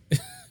silly.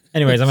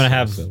 Anyways, I'm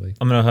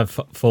gonna have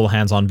full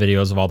hands-on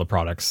videos of all the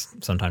products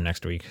sometime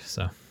next week.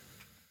 So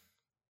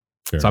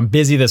I'm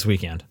busy this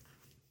weekend.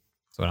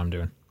 That's what I'm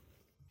doing.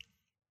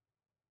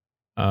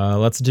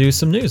 Let's do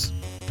some news.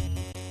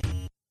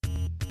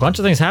 Bunch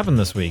of things happened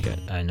this week.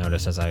 I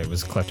noticed as I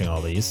was collecting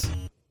all these.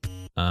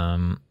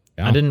 I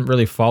didn't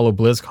really follow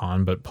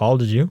BlizzCon, but Paul,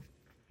 did you?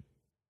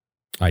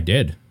 I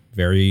did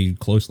very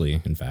closely,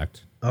 in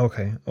fact.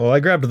 Okay. Well, I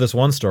grabbed this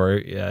one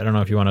story. I don't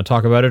know if you want to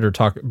talk about it or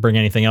bring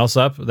anything else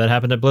up that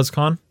happened at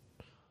BlizzCon.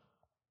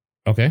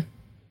 Okay.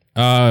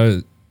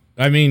 I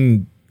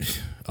mean,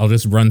 I'll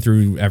just run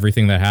through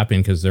everything that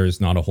happened because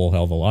there's not a whole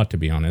hell of a lot, to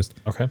be honest.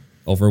 Okay.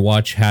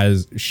 Overwatch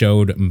has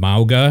showed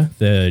Mauga,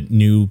 the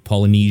new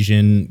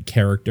Polynesian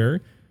character,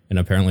 and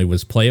apparently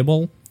was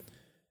playable.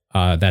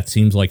 That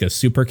seems like a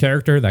super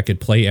character that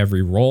could play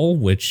every role,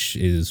 which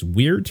is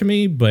weird to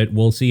me, but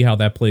we'll see how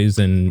that plays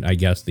in, I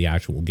guess, the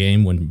actual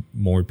game when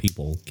more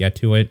people get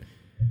to it.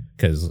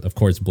 Because, of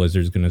course,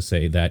 Blizzard's going to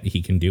say that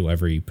he can do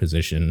every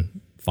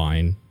position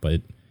fine,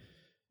 but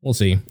we'll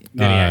see.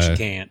 Then he actually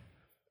can't.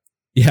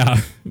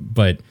 Yeah,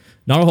 but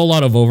not a whole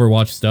lot of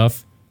Overwatch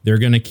stuff. They're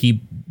going to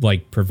keep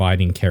like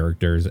providing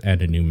characters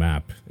and a new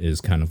map is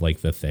kind of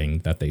like the thing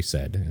that they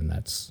said. And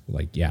that's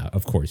like, yeah,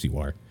 of course you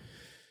are.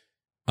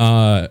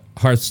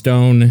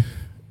 Hearthstone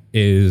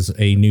is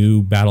a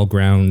new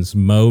Battlegrounds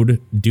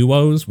mode,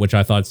 duos, which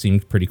I thought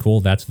seemed pretty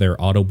cool. That's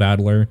their auto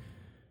battler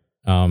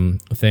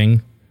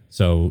thing.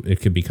 So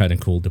it could be kind of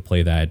cool to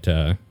play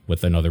that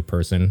with another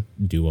person.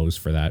 Duos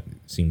for that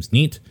seems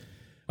neat.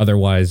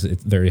 Otherwise,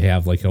 they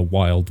have like a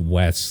Wild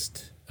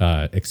West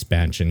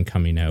expansion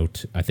coming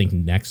out, I think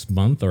next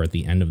month or at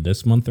the end of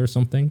this month or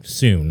something.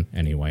 Soon,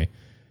 anyway.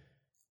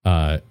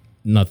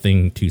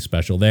 Nothing too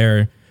special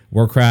there.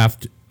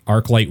 Warcraft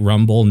Arclight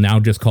Rumble, now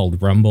just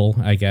called Rumble,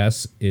 I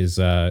guess, is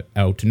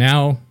out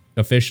now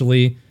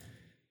officially.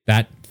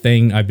 That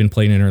thing I've been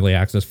playing in early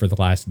access for the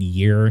last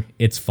year.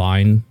 It's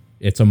fine.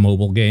 It's a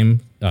mobile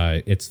game.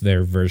 It's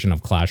their version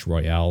of Clash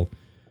Royale,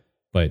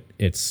 but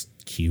it's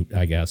cute,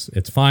 I guess.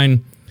 It's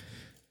fine.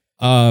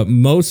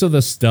 Most of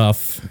the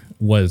stuff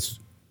was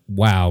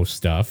WoW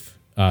stuff.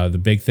 The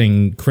big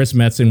thing, Chris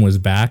Metzen was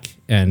back,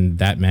 and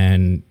that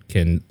man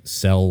can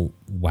sell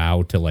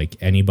WoW to like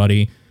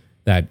anybody.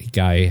 That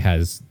guy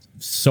has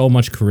so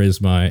much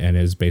charisma and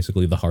is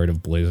basically the heart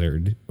of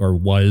Blizzard, or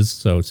was.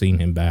 So seeing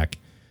him back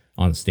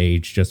on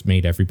stage just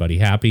made everybody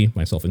happy,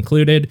 myself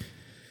included.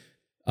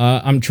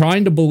 I'm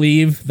trying to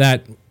believe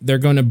that they're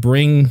going to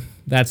bring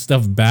that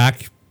stuff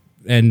back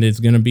and it's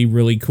going to be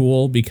really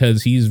cool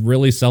because he's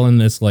really selling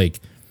this like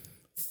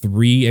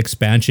 3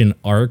 expansion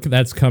arc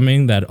that's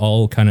coming that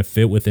all kind of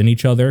fit within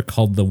each other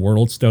called the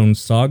Worldstone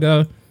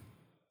Saga.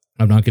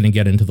 I'm not going to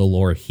get into the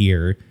lore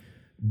here,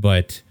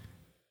 but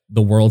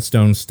the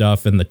Worldstone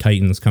stuff and the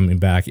Titans coming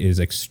back is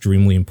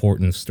extremely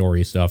important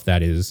story stuff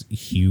that is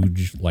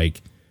huge,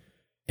 like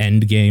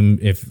end game,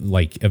 if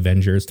like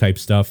Avengers type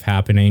stuff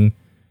happening.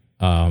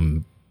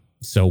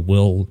 So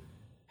we'll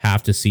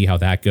have to see how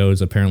that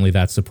goes. Apparently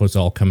that's supposed to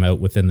all come out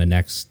within the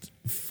next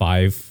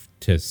 5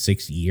 to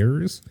 6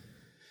 years.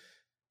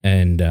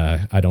 And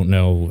I don't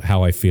know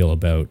how I feel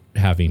about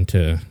having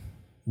to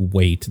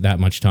wait that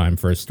much time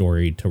for a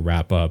story to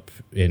wrap up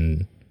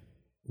in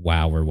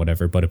WoW or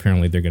whatever, but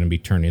apparently they're going to be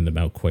turning them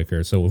out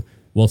quicker. So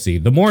we'll see.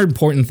 The more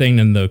important thing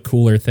and the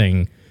cooler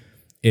thing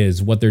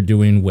is what they're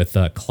doing with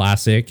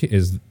Classic.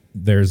 Is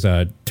there's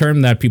a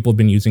term that people have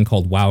been using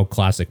called WoW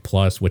Classic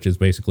Plus, which is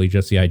basically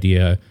just the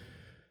idea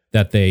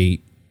that they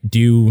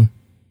do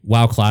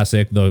WoW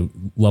Classic, the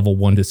level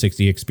 1 to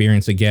 60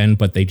 experience again,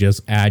 but they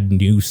just add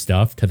new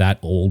stuff to that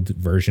old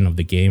version of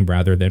the game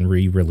rather than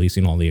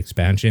re-releasing all the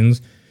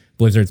expansions.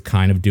 Blizzard's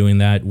kind of doing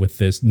that with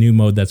this new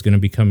mode that's going to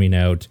be coming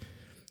out.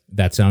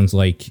 That sounds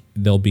like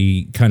they'll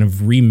be kind of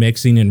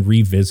remixing and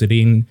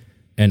revisiting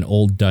an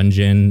old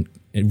dungeon,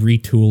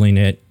 retooling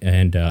it,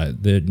 and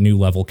the new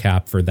level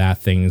cap for that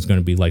thing is going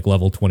to be like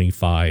level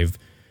 25.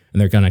 And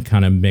they're going to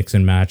kind of mix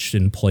and match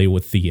and play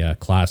with the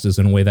classes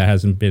in a way that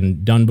hasn't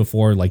been done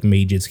before, like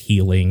mages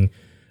healing.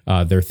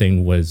 Their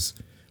thing was,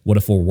 what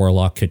if a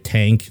warlock could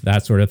tank?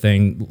 That sort of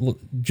thing.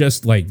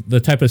 Just like the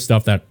type of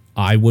stuff that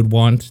I would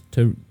want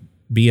to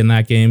be in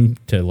that game,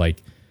 to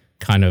like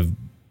kind of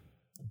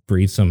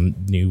breathe some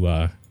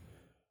new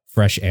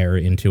fresh air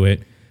into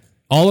it.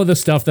 All of the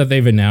stuff that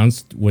they've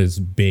announced was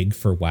big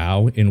for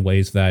WoW in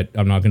ways that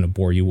I'm not going to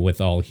bore you with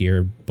all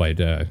here,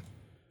 but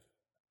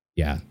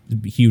yeah,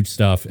 huge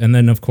stuff. And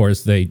then, of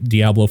course, the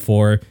Diablo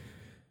 4,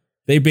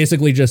 they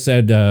basically just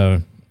said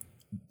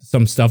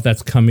some stuff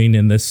that's coming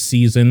in this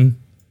season,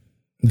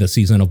 the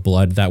Season of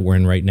Blood that we're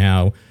in right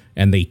now.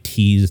 And they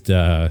teased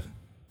the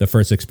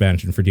first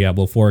expansion for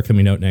Diablo 4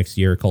 coming out next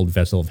year called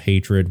Vessel of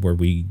Hatred, where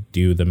we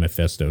do the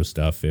Mephisto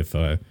stuff. If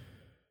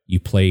you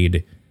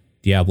played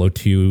Diablo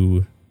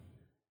 2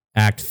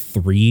 Act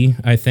 3,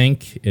 I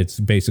think, it's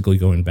basically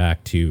going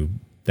back to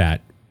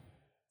that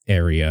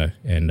area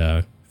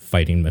and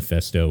fighting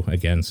Mephisto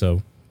again,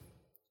 so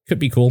could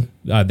be cool.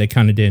 They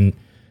kind of didn't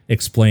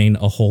explain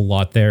a whole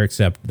lot there,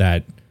 except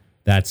that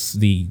that's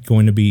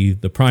going to be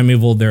the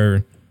primeval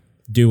they're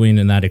doing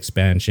in that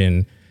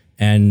expansion,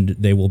 and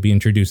they will be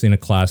introducing a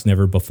class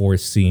never before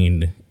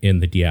seen in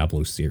the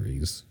Diablo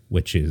series,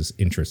 which is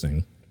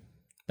interesting.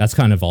 That's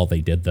kind of all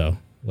they did, though,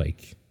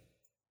 like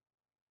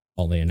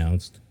all they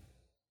announced.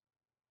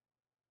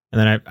 And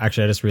then I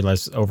just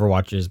realized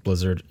Overwatch is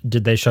Blizzard.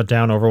 Did they shut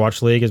down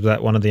Overwatch League? Is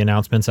that one of the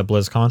announcements at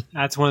BlizzCon?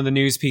 That's one of the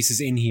news pieces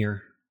in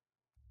here.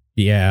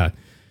 Yeah.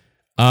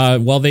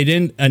 Well, they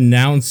didn't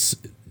announce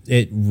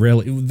it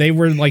really. They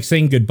were like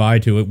saying goodbye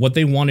to it. What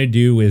they want to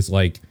do is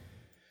like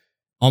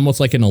almost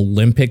like an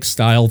Olympic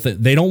style.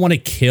 They don't want to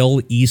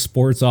kill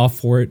esports off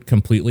for it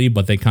completely,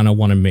 but they kind of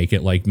want to make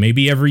it like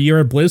maybe every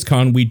year at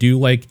BlizzCon we do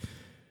like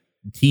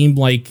team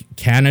like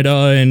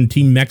Canada and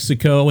team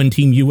Mexico and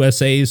team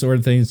USA sort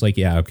of things. Like,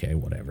 yeah, okay,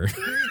 whatever.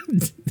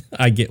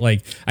 I get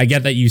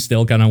that you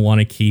still kind of want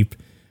to keep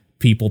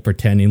people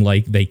pretending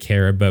like they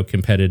care about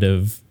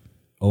competitive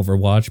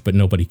Overwatch, but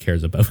nobody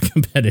cares about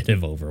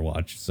competitive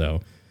Overwatch.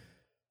 So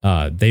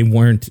they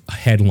weren't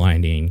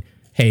headlining,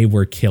 hey,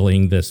 we're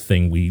killing this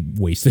thing we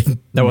wasted.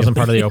 That wasn't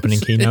part of the opening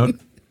keynote?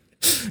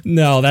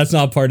 No, that's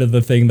not part of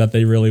the thing that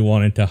they really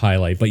wanted to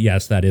highlight. But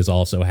yes, that is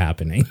also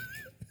happening.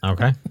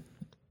 Okay.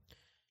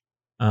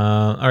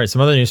 All right,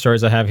 some other news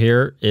stories I have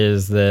here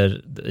is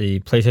that the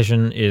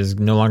PlayStation is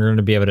no longer going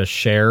to be able to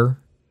share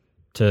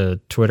to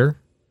Twitter.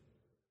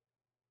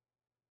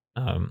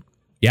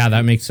 Yeah,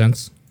 that makes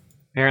sense.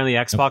 Apparently,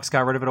 Xbox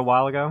got rid of it a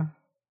while ago.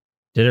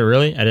 Did it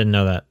really? I didn't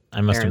know that. I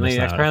must have missed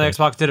that. Apparently,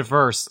 Xbox did it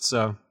first.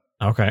 So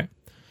okay.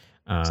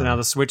 So now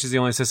the Switch is the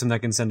only system that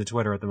can send to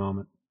Twitter at the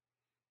moment.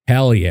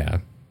 Hell yeah!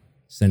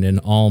 Send in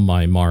all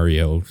my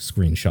Mario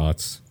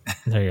screenshots.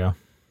 There you go.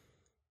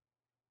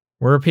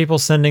 Where are people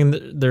sending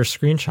their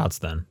screenshots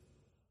then?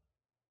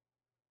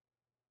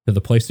 To the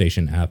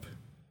PlayStation app,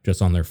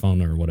 just on their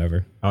phone or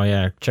whatever. Oh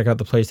yeah, check out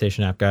the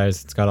PlayStation app,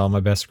 guys. It's got all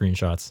my best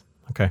screenshots.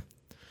 Okay.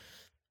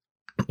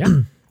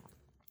 Yeah.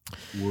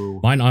 Whoa.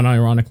 Mine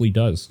unironically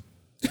does.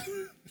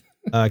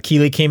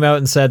 Keighley came out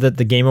and said that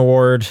the Game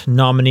Award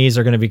nominees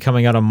are going to be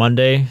coming out on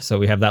Monday, so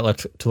we have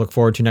that to look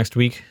forward to next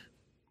week.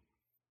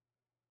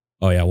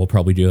 Oh yeah, we'll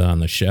probably do that on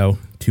the show.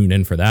 Tune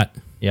in for that.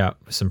 Yeah,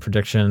 some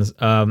predictions.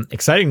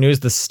 Exciting news,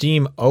 the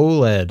Steam Deck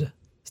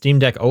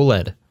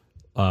OLED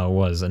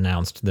was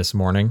announced this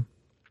morning.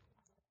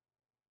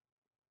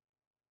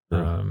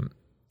 The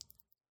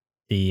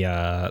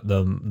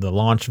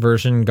launch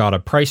version got a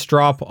price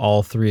drop.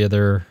 All three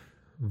other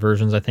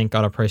versions, I think,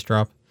 got a price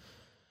drop.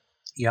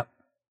 Yep.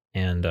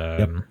 And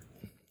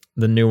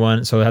the new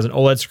one, so it has an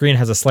OLED screen,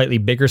 has a slightly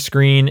bigger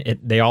screen.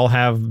 They all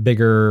have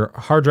bigger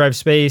hard drive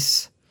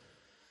space.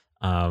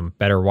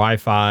 Better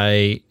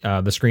Wi-Fi.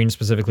 The screen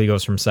specifically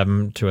goes from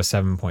 7 to a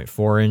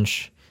 7.4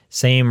 inch.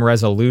 Same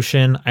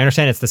resolution. I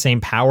understand it's the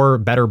same power,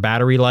 better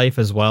battery life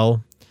as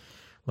well.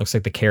 Looks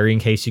like the carrying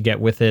case you get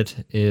with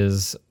it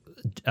is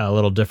a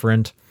little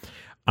different.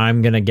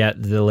 I'm going to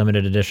get the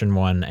limited edition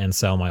one and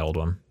sell my old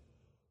one.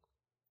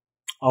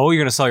 Oh,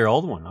 you're going to sell your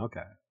old one?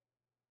 Okay.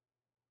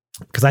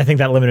 Because I think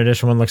that limited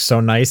edition one looks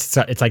so nice.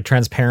 It's like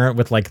transparent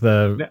with like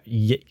the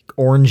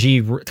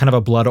orangey, kind of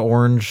a blood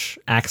orange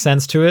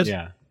accents to it.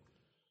 Yeah.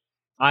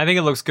 I think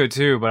it looks good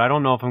too, but I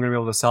don't know if I'm going to be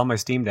able to sell my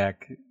Steam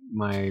Deck,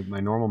 my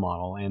normal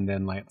model, and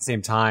then like at the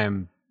same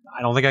time,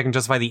 I don't think I can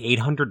justify the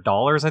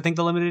 $800. I think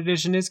the limited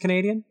edition is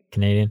Canadian.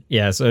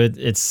 Yeah. So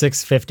it's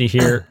 $650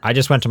 here. I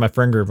just went to my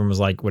friend group and was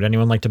like, "Would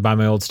anyone like to buy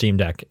my old Steam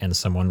Deck?" And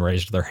someone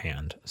raised their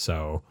hand.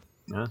 So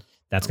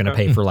that's going to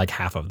pay for like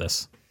half of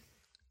this.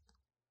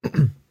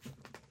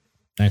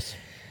 Nice.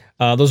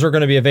 Those are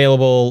going to be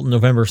available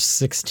November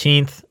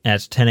 16th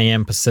at 10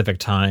 a.m. Pacific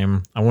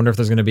time. I wonder if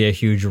there's going to be a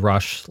huge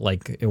rush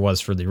like it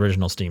was for the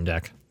original Steam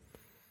Deck.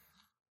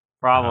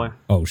 Probably.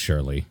 Oh,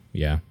 surely.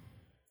 Yeah.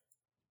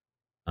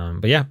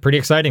 But yeah, pretty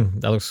exciting.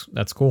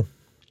 That's cool.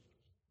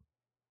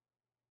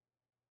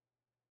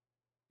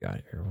 Got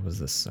it here. What was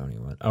this Sony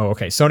one? Oh,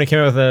 okay. Sony came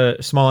out with a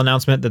small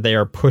announcement that they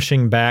are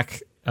pushing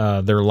back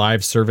their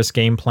live service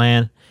game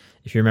plan.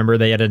 If you remember,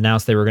 they had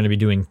announced they were going to be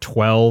doing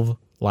 12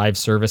 live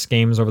service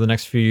games over the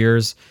next few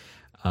years.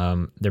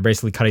 They're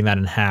basically cutting that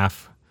in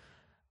half.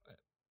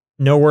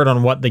 No word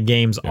on what the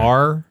games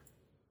are.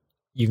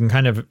 You can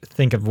kind of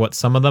think of what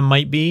some of them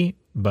might be,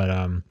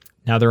 but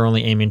now they're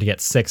only aiming to get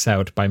 6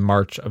 out by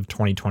March of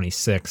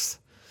 2026.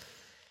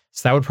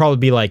 So that would probably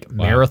be like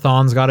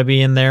Marathon's got to be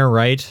in there,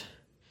 right?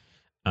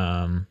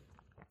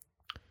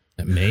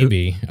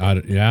 Maybe.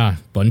 Yeah,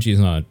 Bungie's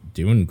not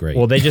doing great.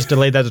 Well, they just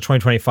delayed that to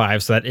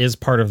 2025, so that is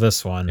part of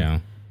this one. Yeah.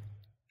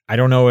 I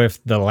don't know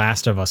if The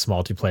Last of Us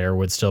multiplayer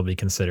would still be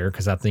considered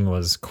because that thing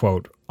was,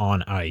 quote,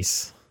 on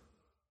ice.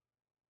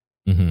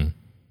 Mm-hmm.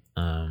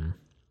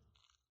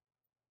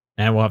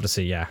 And we'll have to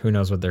see. Yeah, who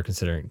knows what they're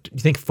considering. Do you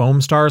think Foam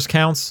Stars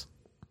counts?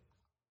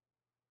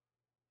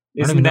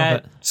 Isn't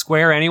that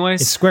Square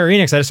anyways? It's Square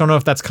Enix. I just don't know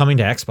if that's coming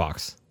to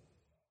Xbox.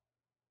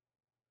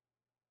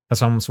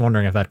 That's why I'm just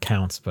wondering if that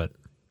counts, but...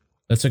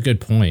 That's a good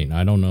point.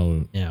 I don't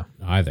know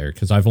either,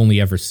 because I've only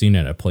ever seen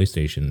it at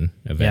PlayStation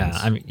events.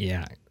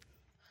 Yeah,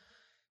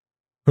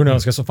 Who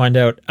knows? Guess we'll find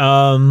out.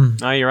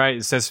 No, you're right.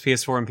 It says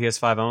PS4 and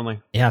PS5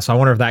 only. Yeah, so I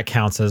wonder if that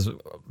counts as...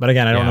 But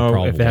again, I don't know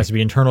probably. If it has to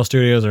be internal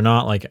studios or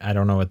not. Like, I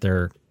don't know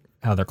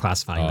how they're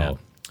classifying that.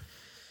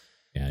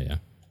 Yeah.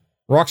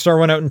 Rockstar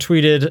went out and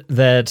tweeted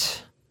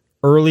that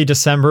early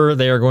December,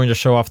 they are going to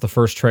show off the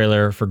first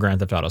trailer for Grand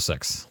Theft Auto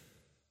 6.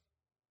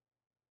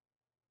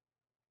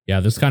 Yeah,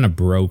 this kind of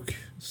broke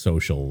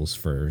socials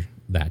for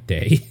that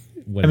day.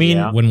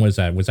 When was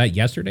that? Was that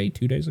yesterday?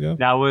 2 days ago?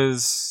 That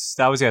was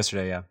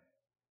yesterday. Yeah,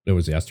 it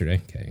was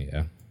yesterday. Okay,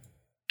 yeah.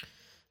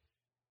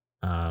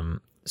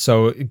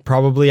 So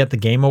probably at the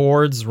Game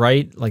Awards,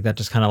 right? Like that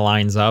just kind of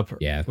lines up.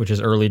 Yeah, which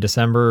is early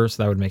December,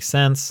 so that would make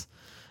sense.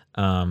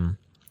 I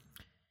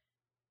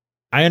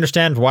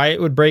understand why it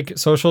would break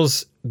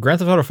socials. Grand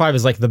Theft Auto 5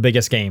 is like the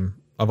biggest game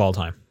of all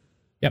time.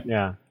 Yep.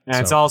 Yeah. And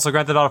it's also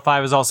Grand Theft Auto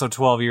 5 is also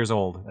 12 years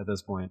old at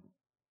this point.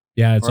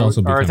 Yeah, it's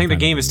also or I think the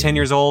game is 10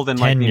 years old and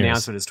like the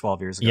announcement is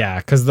 12 years ago. Yeah,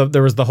 because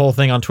there was the whole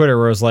thing on Twitter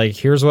where it was like,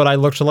 here's what I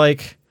looked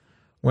like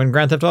when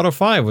Grand Theft Auto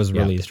 5 was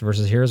released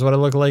versus here's what I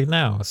look like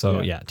now.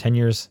 So 10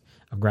 years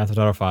of Grand Theft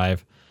Auto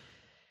 5.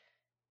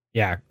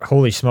 Yeah,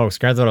 holy smokes.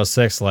 Grand Theft Auto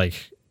 6,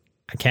 like,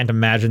 I can't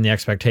imagine the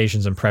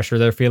expectations and pressure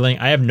they're feeling.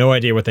 I have no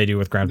idea what they do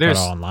with Grand Theft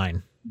Auto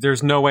Online.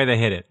 There's no way they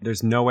hit it.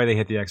 There's no way they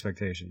hit the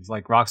expectations.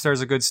 Like,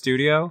 Rockstar's a good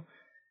studio.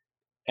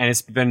 And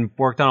it's been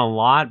worked on a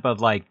lot, but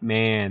like,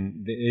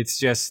 man, it's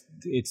just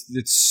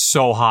it's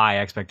so high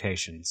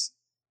expectations.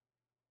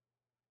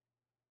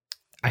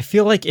 I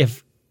feel like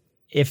if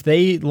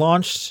they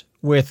launched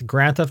with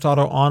Grand Theft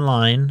Auto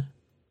Online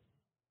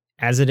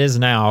as it is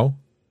now,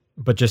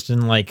 but just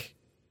in like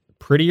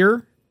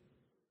prettier,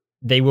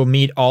 they will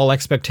meet all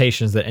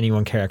expectations that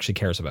anyone actually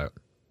cares about.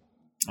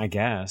 I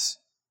guess.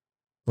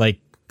 Like,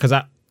 because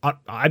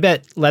I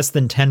bet less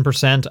than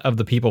 10% of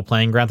the people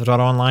playing Grand Theft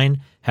Auto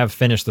Online have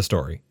finished the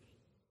story.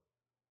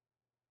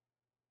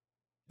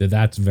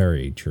 That's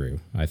very true,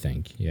 I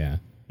think. Yeah.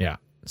 Yeah.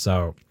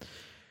 So,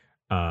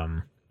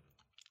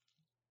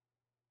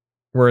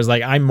 whereas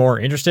like I'm more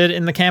interested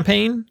in the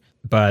campaign,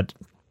 but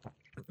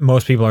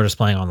most people are just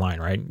playing online,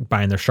 right?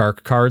 Buying their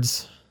shark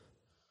cards.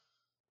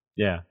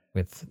 Yeah.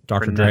 With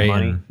Dr. Dre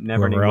and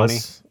whoever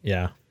else.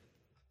 Yeah.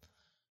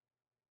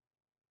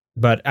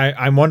 But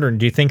I'm wondering,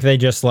 do you think they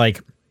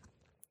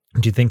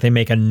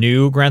make a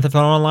new Grand Theft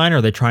Auto Online,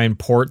 or they try and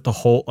port the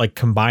whole, like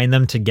combine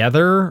them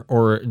together,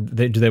 or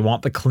do they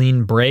want the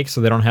clean break so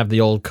they don't have the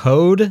old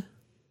code?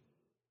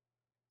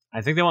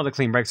 I think they want the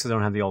clean break so they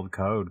don't have the old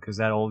code, because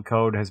that old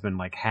code has been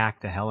like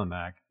hacked to hell and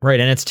back. Right,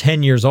 and it's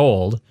 10 years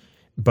old,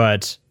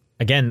 but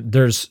again,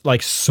 there's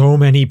like so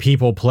many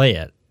people play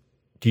it.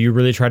 Do you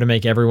really try to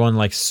make everyone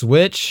like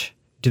switch?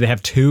 Do they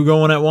have 2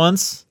 going at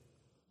once?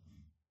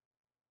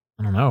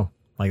 I don't know.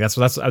 Like that's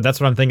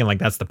what I'm thinking. Like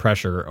that's the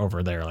pressure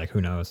over there. Like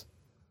who knows?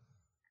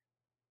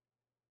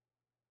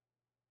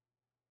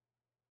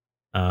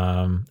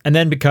 And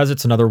then because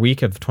it's another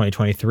week of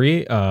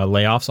 2023,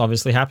 layoffs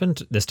obviously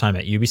happened. This time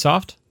at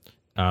Ubisoft,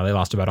 they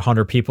lost about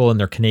 100 people in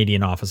their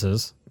Canadian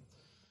offices.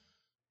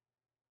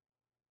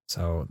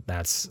 So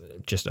that's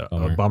just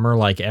a bummer,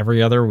 like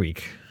every other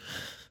week.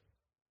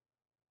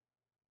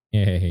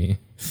 Yay.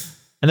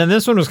 And then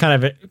this one was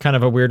kind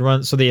of a weird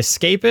one. So The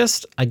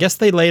Escapist, I guess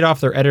they laid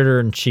off their editor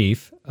in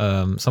chief,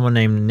 someone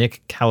named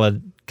Nick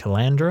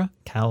Calandra.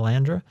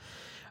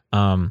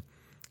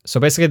 So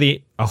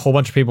basically, a whole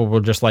bunch of people were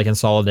just like in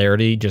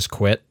solidarity, just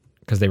quit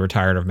because they were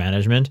tired of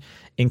management,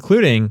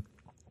 including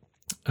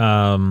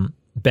Ben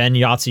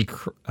Yahtzee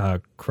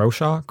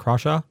Crawshaw,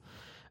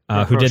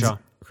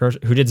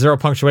 who did Zero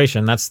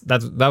Punctuation.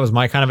 That was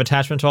my kind of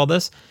attachment to all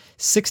this.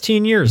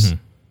 16 years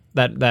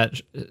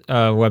that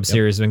web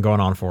series has been going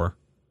on for.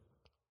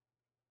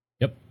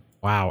 Yep.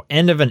 Wow.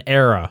 End of an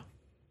era.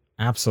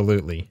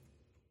 Absolutely.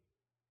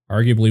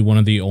 Arguably one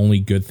of the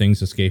only good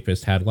things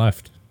Escapist had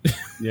left.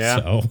 Yeah.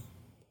 So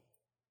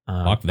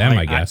fuck them,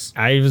 I guess.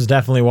 I was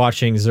definitely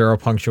watching Zero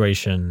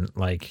Punctuation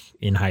like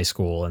in high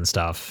school and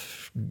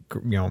stuff,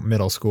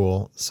 middle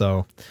school.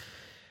 So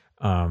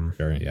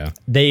Sure, yeah.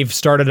 they've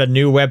started a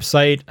new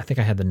website. I think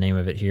I had the name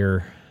of it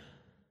here.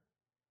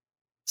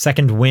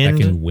 Second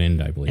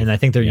Wind, I believe. And I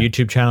think their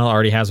YouTube channel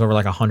already has over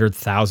like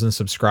 100,000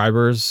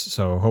 subscribers.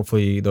 So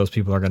hopefully those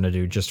people are going to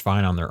do just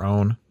fine on their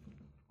own.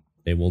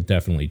 They will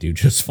definitely do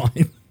just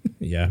fine.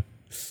 Yeah.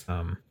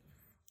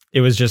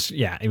 It was just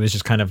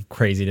kind of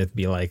crazy to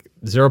be like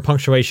Zero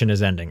Punctuation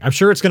is ending. I'm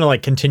sure it's going to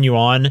like continue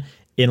on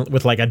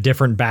with like a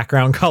different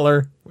background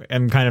color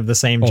and kind of the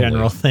same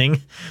general thing.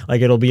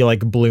 Like it'll be like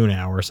blue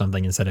now or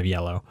something instead of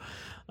yellow.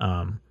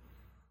 But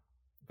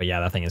yeah,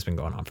 that thing has been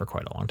going on for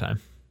quite a long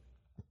time.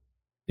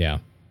 Yeah.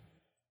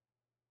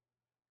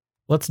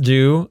 Let's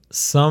do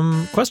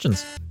some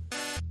questions.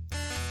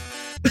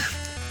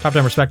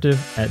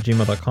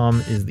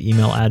 topdownperspective@gmail.com is the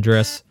email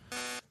address.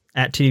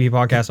 At TDP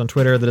Podcast on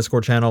Twitter, the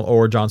Discord channel,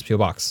 or John's P.O.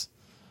 Box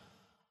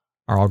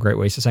are all great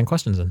ways to send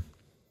questions in.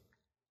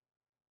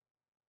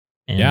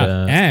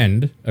 And,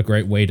 and a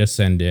great way to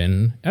send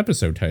in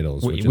episode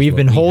titles. We've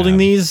been holding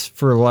these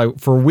for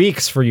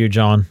weeks for you,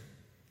 John.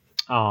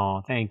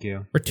 Oh, thank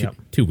you. For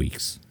 2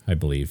 weeks, I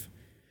believe.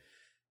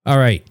 All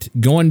right,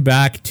 going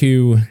back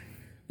to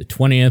the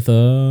 20th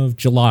of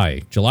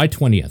July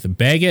 20th.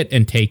 Bag it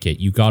and take it.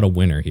 You got a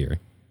winner here.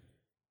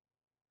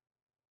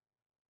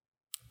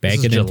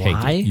 Bag it and take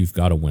it. You've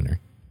got a winner.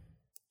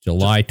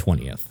 July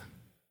 20th.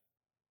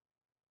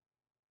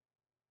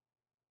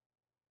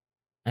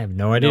 I have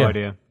no idea. No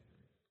idea.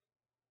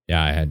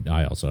 Yeah,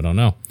 I also don't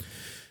know.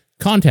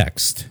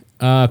 Context.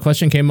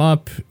 Question came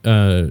up.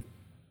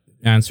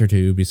 Answer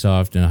to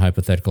Ubisoft in a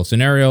hypothetical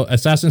scenario.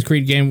 Assassin's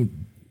Creed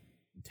game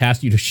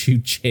tasked you to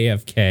shoot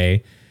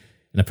JFK.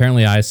 And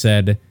apparently I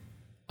said,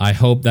 I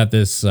hope that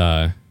this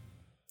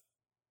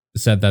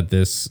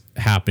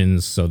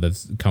happens so that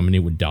the company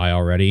would die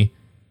already.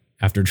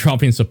 After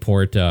dropping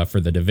support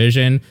for The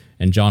Division,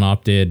 and John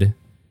opted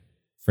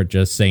for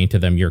just saying to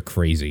them, you're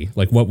crazy.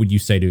 Like, what would you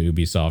say to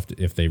Ubisoft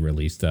if they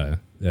released the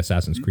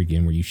Assassin's Creed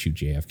game where you shoot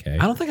JFK?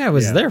 I don't think I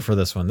was there for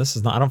this one. This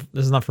is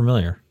not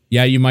familiar.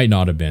 Yeah, you might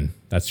not have been.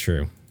 That's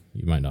true.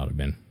 You might not have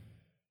been.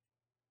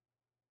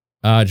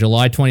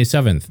 July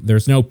 27th.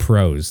 There's no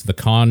pros. The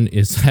con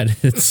is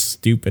that it's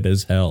stupid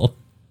as hell.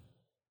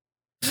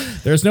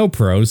 There's no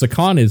pros. The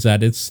con is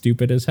that it's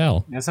stupid as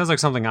hell. That sounds like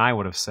something I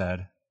would have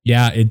said.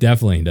 Yeah, it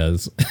definitely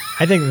does.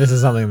 I think this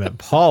is something that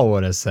Paul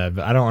would have said,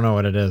 but I don't know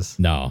what it is.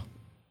 No.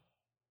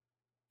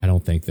 I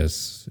don't think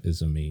this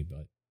is a me,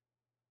 but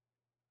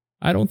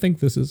I don't think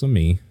this is a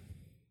me.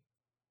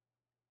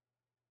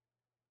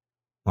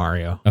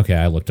 Mario. Okay,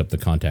 I looked up the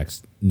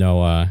context.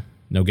 No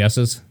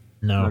guesses?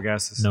 No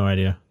guesses. No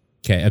idea.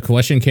 Okay, a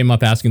question came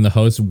up asking the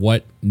host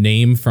what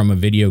name from a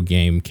video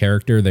game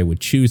character they would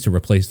choose to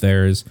replace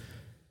theirs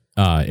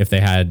if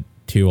they had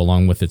to,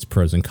 along with its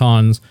pros and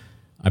cons.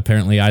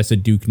 Apparently, I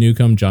said Duke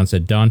Nukem, John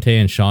said Dante,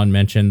 and Sean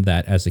mentioned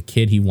that as a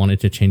kid he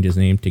wanted to change his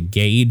name to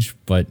Gage,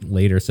 but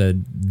later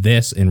said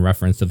this in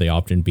reference to the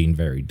option being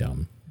very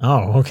dumb.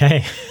 Oh,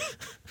 okay.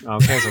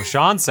 Okay, so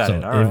Sean said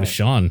it. All right. It was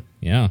Sean,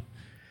 yeah.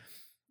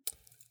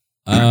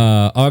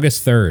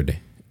 August 3rd.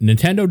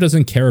 Nintendo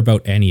doesn't care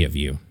about any of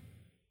you.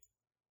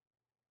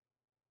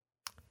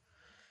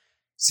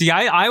 See,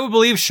 I would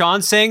believe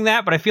Sean saying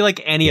that, but I feel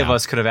like any of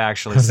us could have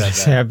actually said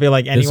that. I feel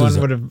like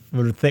anyone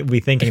would be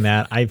thinking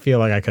that. I feel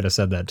like I could have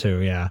said that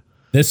too, yeah.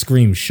 This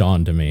screams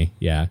Sean to me,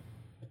 yeah.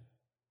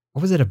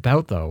 What was it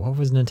about, though? What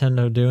was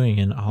Nintendo doing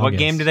in August? What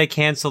game did they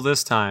cancel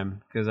this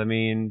time? Because, I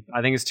mean,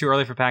 I think it's too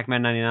early for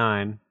Pac-Man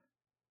 99.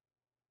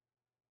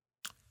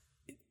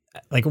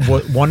 Like,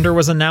 what Wonder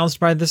was announced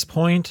by this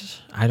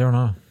point? I don't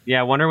know.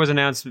 Yeah, Wonder was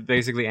announced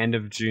basically end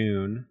of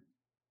June.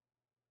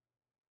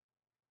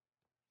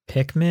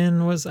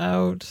 Pikmin was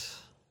out.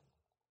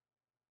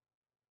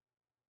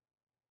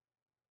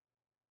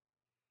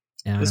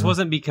 This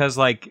wasn't because,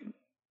 like,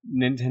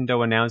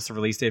 Nintendo announced the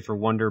release date for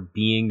Wonder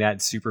being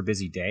that super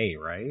busy day,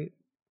 right?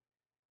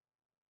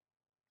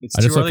 It's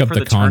I just looked up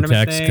the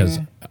context because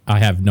I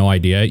have no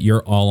idea.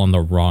 You're all on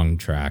the wrong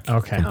track.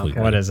 Okay.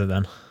 What is it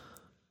then?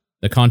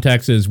 The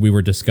context is we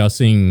were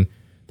discussing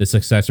the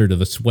successor to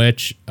the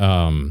Switch.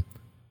 Among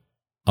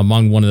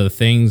one of the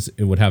things,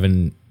 it would have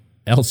an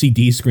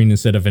LCD screen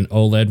instead of an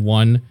OLED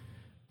one.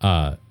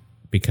 And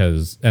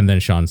then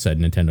Sean said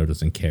Nintendo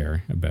doesn't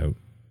care about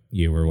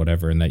you or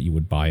whatever, and that you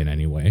would buy it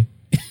anyway.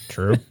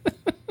 True.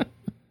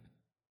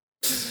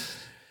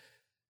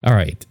 All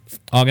right.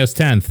 August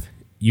 10th.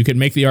 You could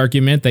make the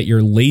argument that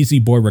your lazy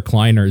boy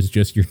recliner is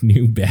just your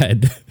new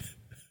bed.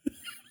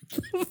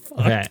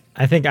 Okay.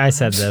 I think I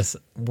said this.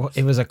 Well,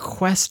 it was a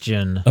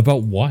question.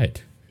 About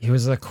what? It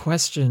was a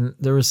question.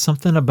 There was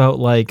something about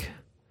like.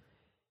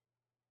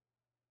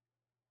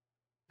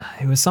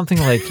 It was something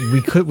like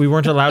we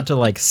weren't allowed to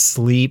like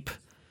sleep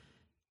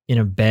in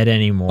a bed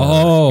anymore.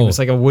 Oh, it was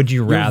like a would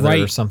you rather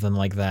right. or something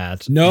like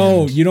that.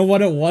 No, And you know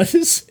what it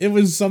was? It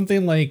was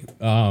something like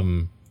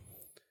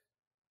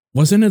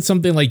wasn't it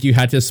something like you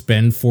had to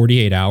spend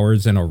 48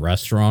 hours in a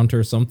restaurant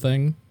or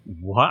something?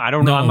 What? I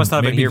don't know. I No, must not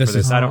have been maybe here for this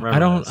this. is- I don't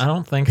remember. I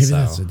don't think Maybe so.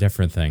 that's a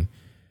different thing.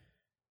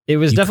 It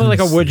was You definitely like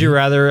a couldn't would you sleep?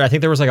 rather. I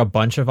think there was like a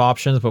bunch of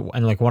options, but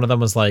and like one of them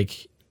was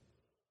like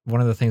one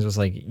of the things was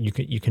like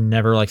you can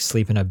never like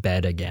sleep in a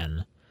bed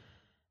again.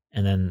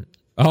 And then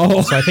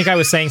Oh, so I think I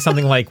was saying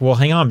something like, well,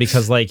 hang on,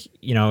 because like,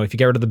 you know, if you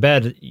get rid of the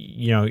bed,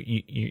 you know,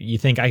 you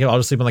think I'll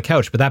just sleep on the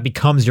couch, but that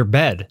becomes your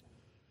bed.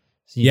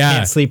 So you yeah.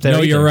 can't sleep there. No,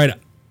 either. you're right.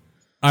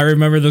 I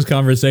remember this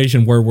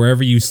conversation where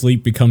wherever you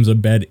sleep becomes a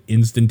bed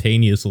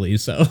instantaneously.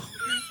 So,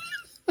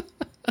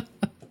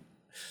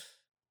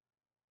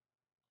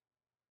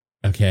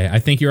 okay, I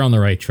think you're on the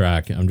right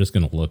track. I'm just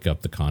going to look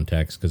up the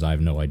context because I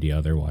have no idea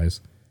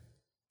otherwise.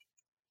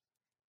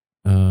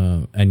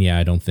 And yeah,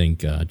 I don't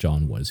think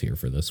John was here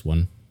for this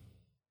one.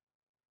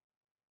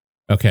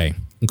 Okay,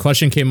 a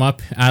question came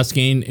up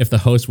asking if the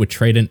host would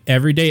trade an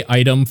everyday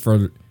item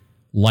for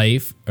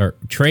life, or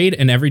trade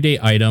an everyday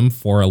item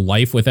for a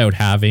life without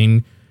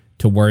having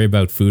to worry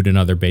about food and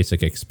other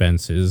basic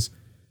expenses,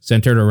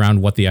 centered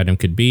around what the item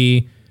could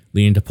be,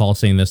 leading to Paul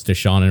saying this to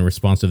Sean in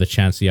response to the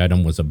chance the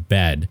item was a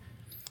bed.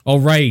 Oh,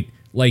 right.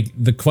 Like,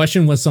 the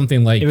question was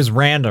something like, It was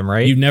random,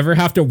 right? you never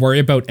have to worry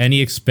about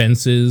any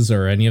expenses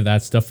or any of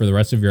that stuff for the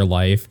rest of your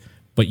life,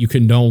 but you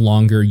can no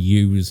longer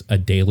use a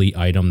daily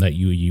item that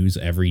you use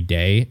every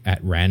day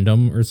at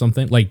random or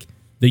something. Like,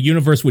 the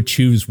universe would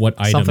choose what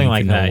item Something you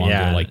like can that, no longer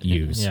yeah. like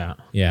use. Yeah.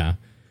 Yeah.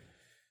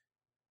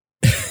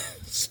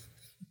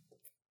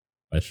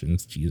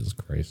 Questions, Jesus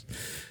Christ.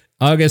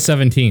 August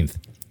 17th.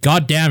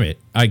 God damn it.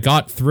 I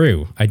got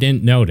through. I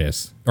didn't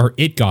notice. Or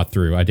it got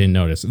through. I didn't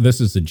notice.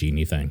 This is a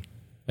genie thing.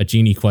 A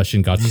genie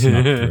question got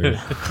snuck through.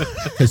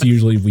 Because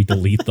usually we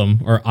delete them,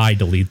 or I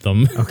delete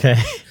them. Okay.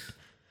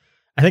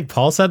 I think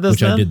Paul said this Which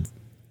then? I did.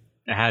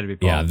 It had to be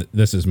Paul. Yeah,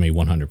 this is me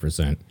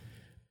 100%.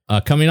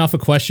 Coming off a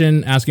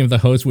question asking if the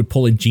host would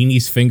pull a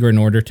genie's finger in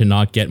order to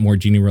not get more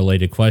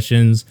genie-related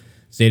questions,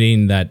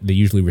 stating that they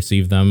usually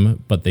receive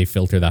them, but they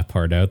filter that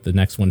part out. The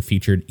next one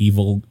featured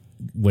evil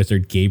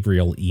wizard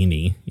Gabriel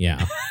Eni.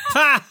 Yeah.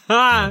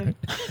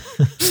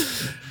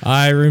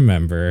 I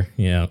remember.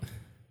 Yeah.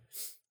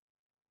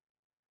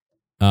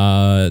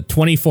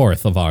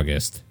 24th of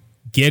August.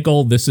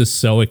 Giggle, this is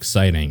so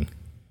exciting.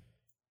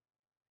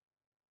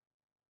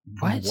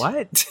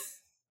 What?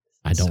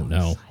 I don't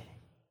know.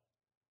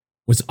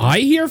 Was I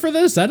here for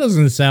this? That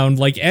doesn't sound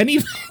like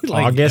anything.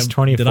 Like, August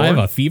 24th? Did I have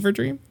a fever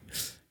dream?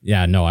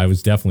 Yeah, no, I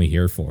was definitely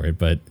here for it,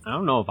 but I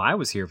don't know if I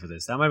was here for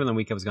this. That might have been the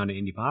week I was going to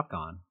Indie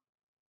PopCon.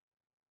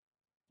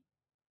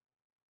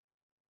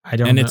 I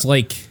don't and know. it's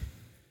like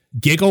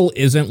Giggle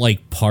isn't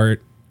like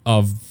part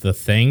of the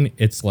thing.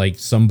 It's like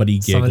somebody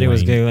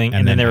was giggling,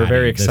 and then they were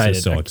very adding, "This excited.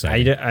 is so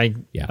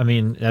exciting. Yeah. I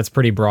mean, that's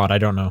pretty broad. I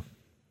don't know.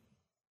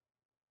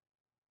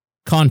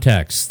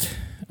 Context.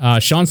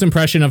 Sean's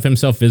impression of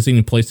himself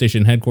visiting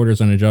PlayStation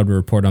headquarters on a job to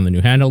report on the new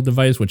handheld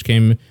device, which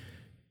came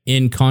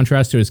in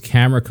contrast to his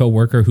camera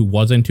co-worker who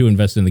wasn't too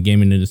invested in the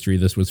gaming industry.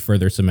 This was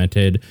further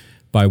cemented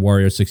by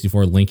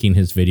Wario64 linking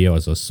his video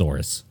as a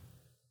source.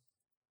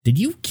 Did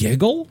you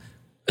giggle?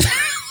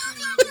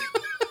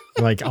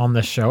 Like on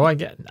the show,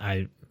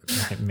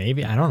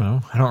 maybe, I don't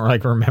know. I don't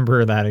like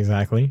remember that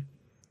exactly.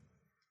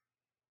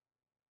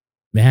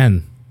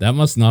 Man, that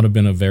must not have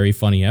been a very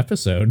funny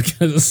episode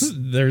because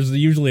there's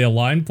usually a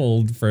line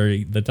pulled for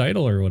the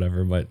title or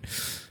whatever, but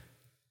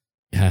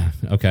yeah,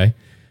 okay.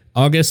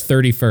 August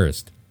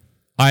 31st.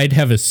 I'd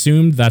have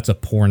assumed that's a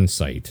porn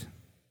site.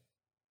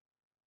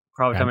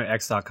 Probably coming at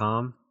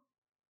x.com.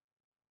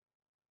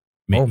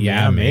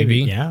 Yeah, maybe.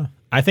 Yeah.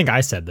 I think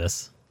I said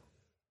this.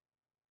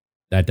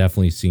 That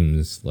definitely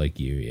seems like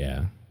you,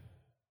 yeah.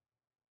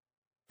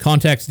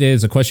 Context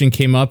is a question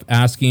came up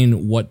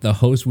asking what the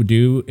host would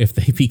do if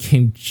they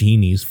became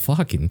genies,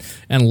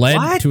 and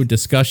led to a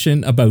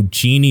discussion about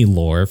genie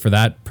lore. For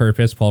that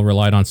purpose, Paul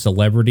relied on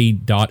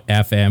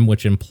celebrity.fm,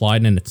 which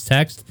implied in its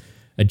text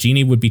a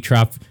genie would be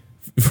trapped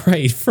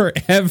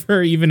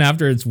forever, even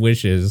after its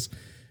wishes.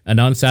 An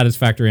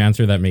unsatisfactory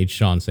answer that made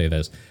Sean say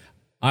this.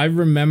 I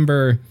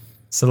remember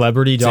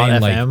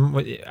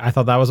Celebrity.fm. I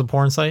thought that was a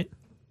porn site.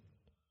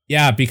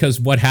 Yeah, because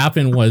what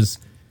happened was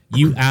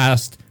you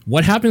asked,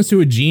 what happens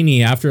to a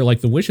genie after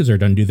like the wishes are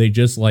done? Do they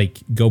just like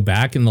go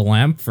back in the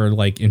lamp for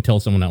like until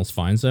someone else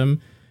finds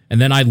them? And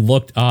then I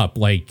looked up,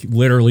 like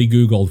literally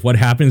Googled what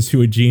happens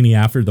to a genie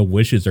after the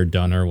wishes are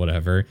done or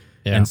whatever.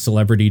 Yeah. And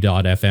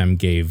celebrity.fm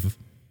gave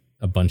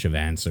a bunch of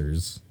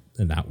answers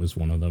and that was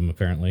one of them,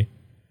 apparently.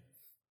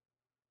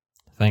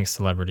 Thanks,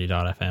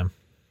 Celebrity.fm.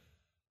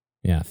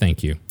 Yeah,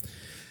 thank you.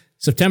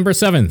 September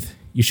 7th.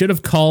 You should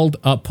have called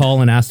up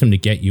Paul and asked him to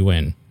get you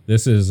in.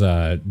 This is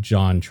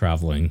John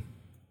traveling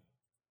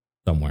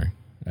somewhere,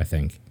 I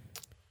think.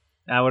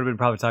 I would have been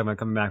probably talking about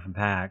coming back from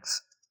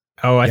PAX.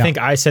 Oh, I think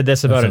I said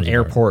this about an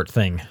airport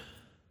thing.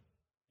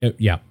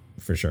 Yeah,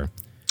 for sure.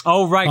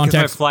 Oh, right,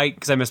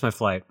 because I missed my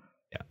flight.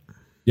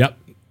 Yep.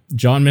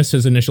 John missed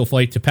his initial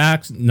flight to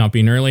PAX, not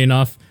being early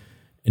enough,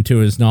 and to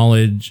his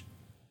knowledge,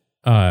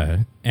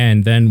 and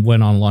then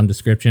went on a long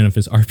description of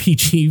his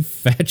RPG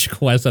fetch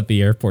quest at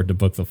the airport to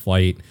book the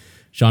flight.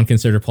 Sean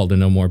considered Paul to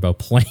know more about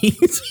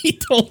planes. He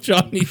told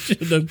John he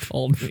should have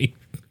called me.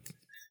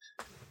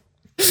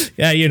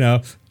 Yeah, you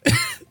know.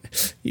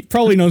 He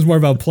probably knows more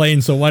about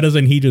planes, so why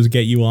doesn't he just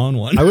get you on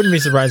one? I wouldn't be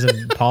surprised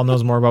if Paul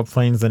knows more about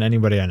planes than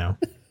anybody I know.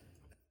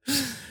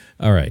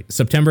 All right.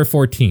 September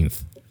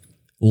 14th.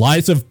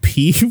 Lies of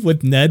P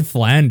with Ned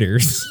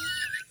Flanders.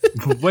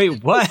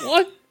 Wait, what?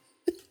 What?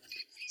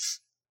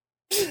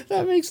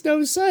 That makes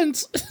no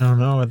sense. I don't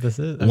know what this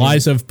is.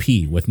 Lies of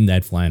P with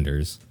Ned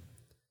Flanders.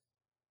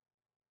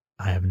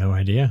 I have no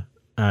idea.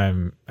 I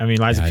mean,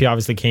 Lies of P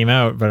obviously came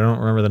out, but I don't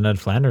remember the Ned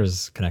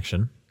Flanders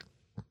connection.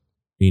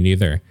 Me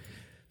neither.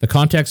 The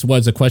context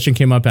was a question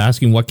came up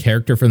asking what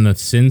character from the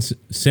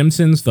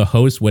Simpsons the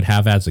host would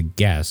have as a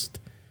guest.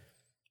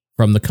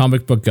 From the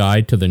comic book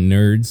guide to the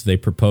nerds, they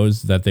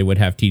proposed that they would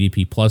have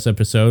TDP Plus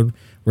episode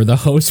where the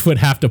host would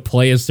have to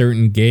play a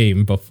certain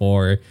game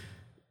before.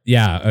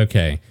 Yeah,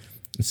 okay.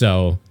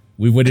 So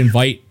we would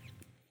invite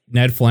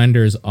Ned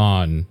Flanders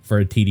on for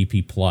a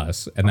TDP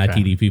Plus, and that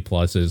TDP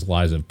Plus is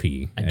Lies of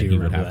P. I do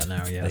remember that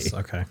now, yes.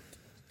 Okay.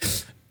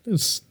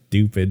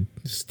 Stupid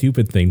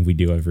thing we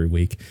do every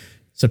week.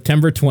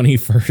 September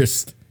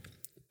 21st.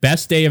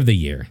 Best day of the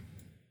year.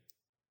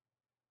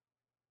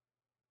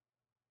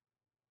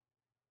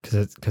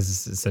 Because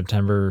it's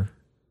September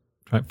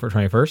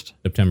 21st?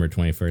 September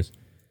 21st. Is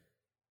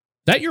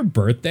that your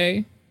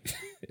birthday?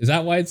 Is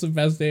that why it's the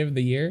best day of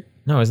the year?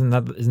 No, isn't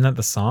that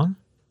the song?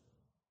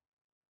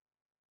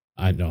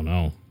 I don't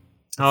know.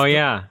 Oh,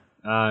 yeah.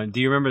 Do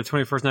you remember the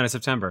 21st night of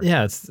September?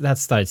 Yeah, it's the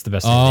best day of the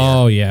year.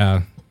 Oh,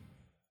 yeah.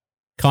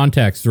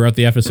 Context. Throughout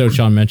the episode,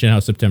 Sean mentioned how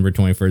September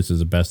 21st is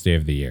the best day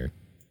of the year.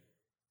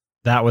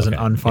 That was an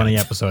unfunny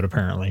episode,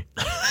 apparently.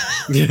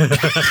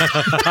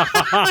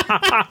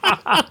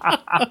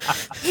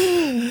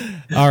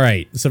 All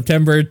right.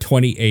 September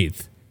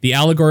 28th. The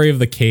allegory of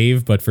the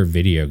cave, but for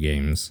video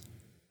games.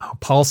 Oh,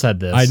 Paul said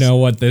this. I know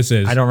what this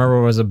is. I don't remember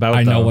what it was about,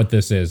 I know what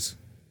this is.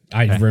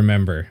 I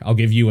remember. I'll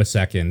give you a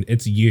second.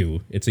 It's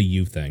you. It's a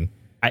you thing.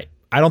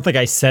 I don't think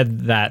I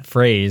said that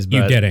phrase, but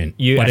you didn't.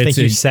 I think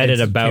you said it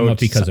about came up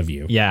because of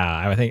you. Yeah,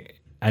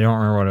 I don't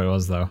remember what it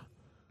was though.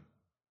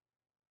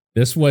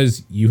 This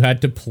was you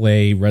had to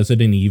play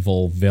Resident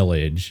Evil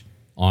Village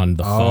on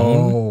the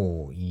phone.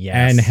 Oh, yes.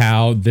 And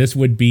how this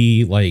would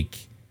be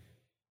like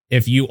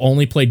if you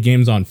only played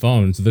games on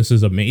phones, this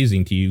is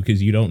amazing to you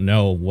because you don't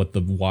know what the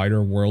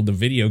wider world of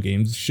video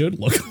games should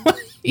look like.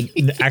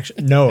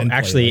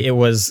 Actually, it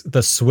was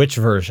the Switch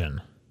version.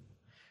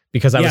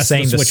 Because I was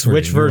saying the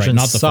Switch version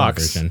not the phone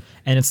sucks. version.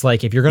 And it's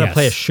like, if you're going to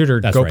play a shooter,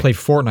 go play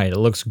Fortnite. It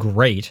looks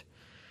great.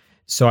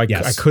 So I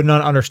could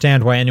not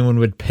understand why anyone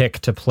would pick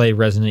to play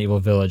Resident Evil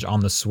Village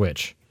on the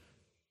Switch.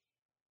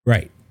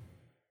 Right.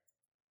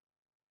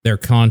 Their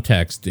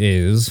context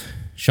is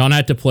Sean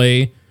had to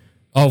play,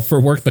 for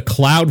work, the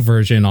cloud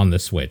version on the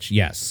Switch.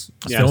 Yes.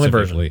 It's the only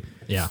version.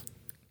 Yeah.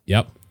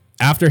 Yep.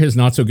 After his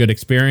not so good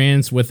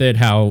experience with it,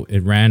 how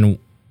it ran,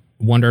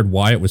 wondered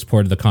why it was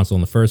ported to the console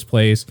in the first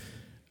place.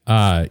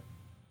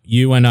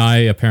 You and I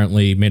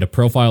apparently made a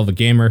profile of the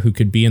gamer who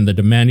could be in the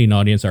demanding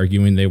audience,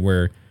 arguing they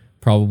were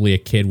probably a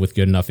kid with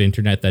good enough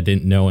internet that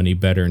didn't know any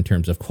better in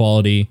terms of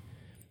quality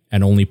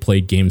and only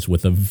played games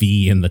with a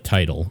V in the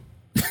title.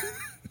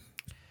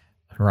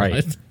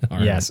 Right.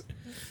 Yes.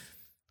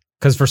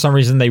 Because for some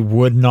reason they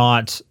would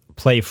not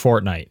play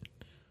Fortnite,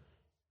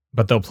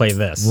 but they'll play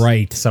this.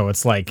 Right. So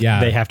it's like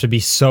they have to be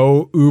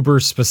so uber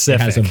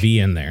specific. It has a V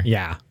in there.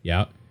 Yeah.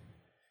 Yeah.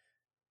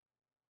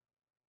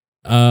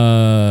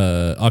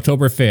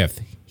 October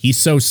 5th.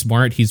 He's so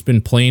smart. He's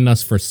been playing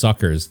us for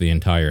suckers the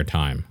entire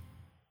time.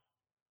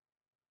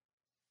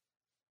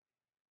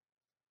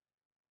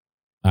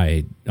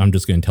 I'm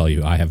just going to tell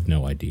you, I have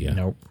no idea.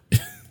 Nope.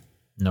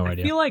 No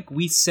idea. I feel like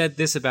we said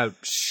this about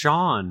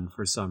Sean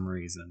for some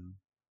reason.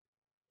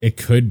 It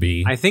could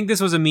be. I think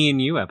this was a me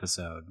and you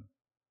episode.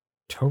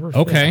 October 5th.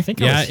 Okay. I think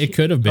it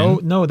could have been. Oh,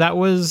 no, that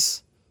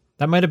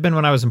might have been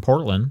when I was in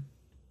Portland.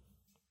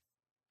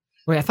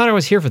 Wait, I thought I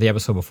was here for the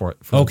episode before.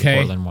 For the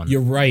Portland one.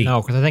 You're right.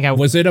 No, because I think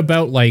was it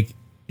about like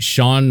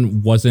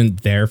Sean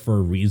wasn't there for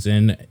a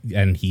reason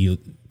and he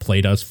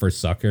played us for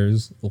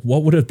suckers?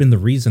 What would have been the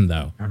reason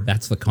though?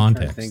 That's the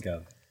context. Think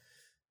of.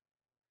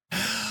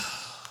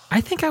 I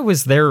think I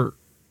was there.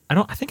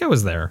 I think I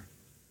was there.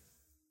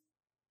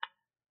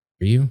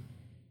 Are you?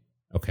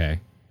 Okay.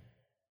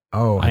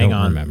 Oh, I hang don't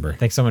on. remember. I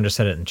think someone just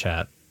said it in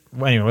chat.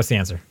 Well, anyway, what's the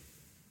answer?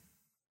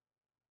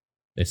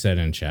 They said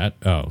in chat.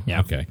 Oh,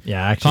 Yeah. okay.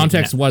 Yeah, actually,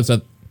 Context was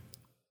that.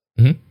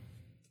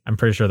 I'm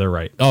pretty sure they're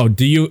right. Oh,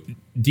 do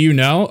you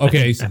know?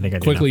 Okay, I think I do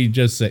quickly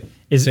just say.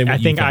 Say what I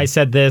you think I think.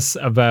 said this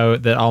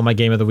about that all my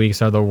game of the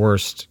weeks are the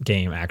worst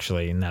game,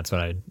 actually, and that's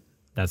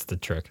the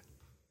trick.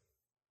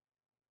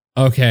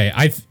 Okay,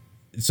 I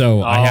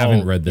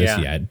haven't read this yeah.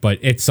 yet, but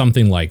it's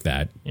something like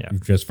that. Yeah.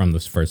 Just from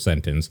this first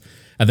sentence.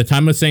 At the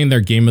time of saying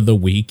their game of the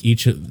week,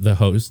 each of the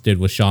hosts did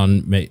with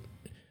Sean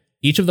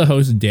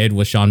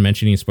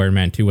mentioning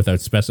Spider-Man 2 without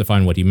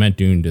specifying what he meant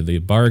due to the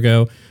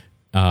embargo.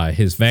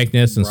 His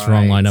vagueness and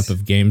strong Right. lineup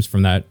of games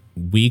from that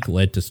week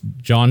led to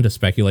John to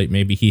speculate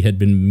maybe he had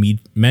been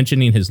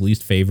mentioning his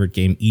least favorite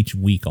game each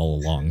week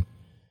all along.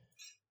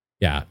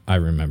 Yeah, I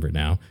remember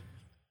now.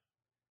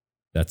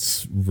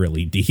 That's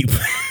really deep.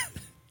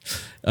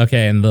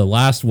 Okay, and the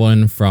last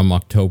one from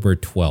October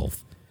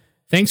 12th.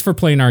 Thanks for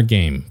playing our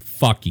game.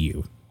 Fuck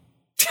you.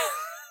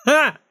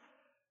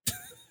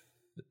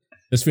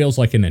 This feels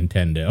like a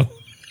Nintendo.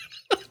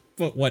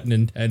 But what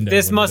Nintendo?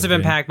 This would must have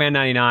been been? Pac-Man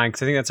 99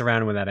 because I think that's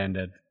around when that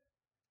ended.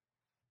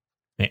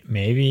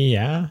 Maybe,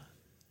 yeah.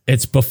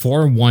 It's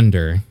before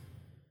Wonder.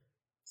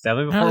 It's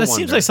definitely Oh, before that Wonder.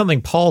 seems like something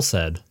Paul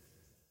said.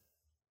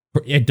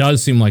 It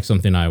does seem like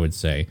something I would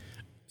say.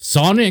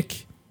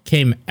 Sonic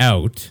came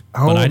out,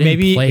 but I didn't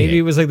maybe play it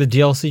it. was like the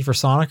DLC for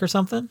Sonic or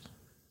something.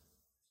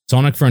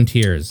 Sonic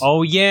Frontiers.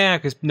 Oh yeah,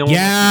 because no one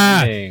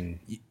Yeah. was ending.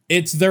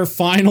 It's their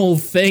final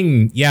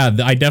thing. Yeah,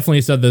 I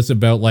definitely said this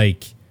about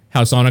like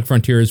how Sonic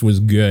Frontiers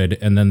was good,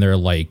 and then they're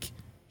like,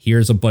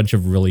 here's a bunch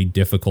of really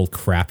difficult,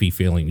 crappy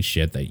feeling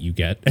shit that you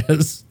get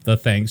as the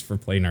thanks for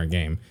playing our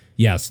game.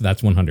 Yes,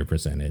 that's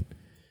 100% it.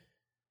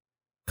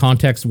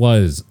 Context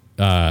was,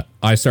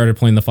 I started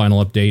playing the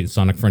final update,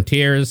 Sonic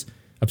Frontiers,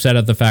 upset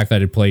at the fact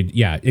that it played,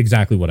 yeah,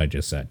 exactly what I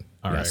just said.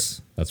 All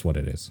yes, that's what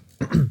it is.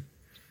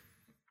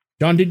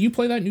 John, did you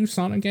play that new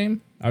Sonic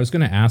game? I was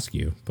going to ask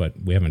you, but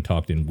we haven't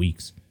talked in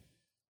weeks.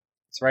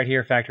 It's right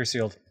here, factory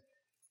sealed.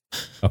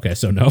 Okay,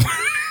 so no.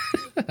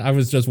 I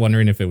was just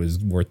wondering if it was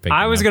worth picking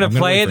I was up. gonna I'm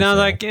play wait it, for and I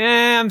was sale. like,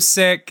 I'm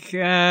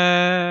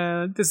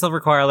sick. This will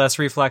require less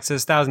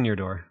reflexes. 1,000-year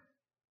door.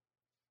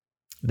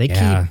 They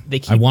Yeah,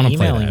 keep I wanna play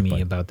emailing that, me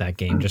but- about that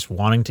game, just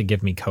wanting to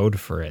give me code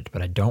for it,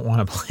 but I don't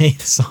want to play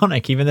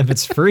Sonic, even if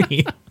it's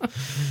free.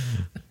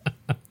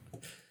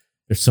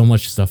 There's so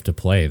much stuff to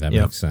play. That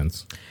Yep. makes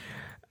sense.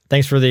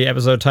 Thanks for the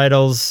episode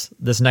titles.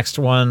 This next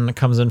one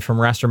comes in from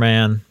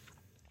Rasterman.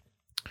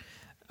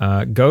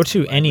 Go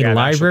to any We have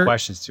actual library.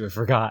 questions too. I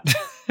forgot.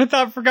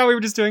 I forgot we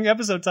were just doing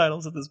episode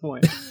titles at this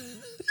point.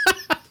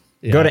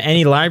 Go to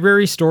any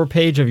library store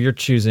page of your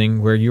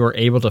choosing where you are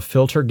able to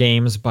filter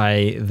games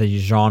by the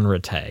genre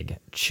tag.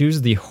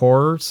 Choose the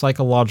horror,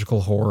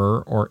 psychological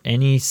horror, or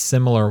any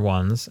similar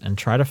ones and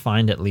try to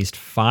find at least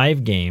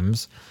 5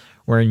 games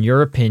where, in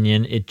your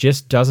opinion, it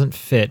just doesn't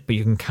fit, but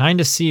you can kind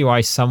of see why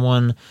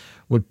someone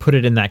would put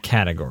it in that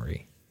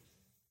category.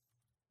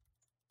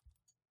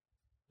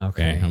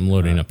 Okay, I'm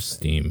loading up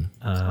Steam.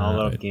 I'll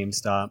load but- up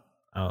GameStop.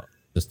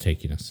 Just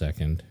taking a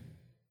second.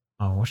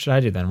 Oh, what should I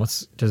do then?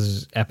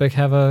 Does Epic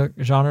have a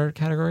genre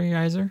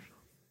categorizer?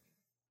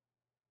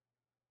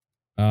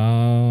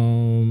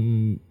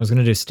 I was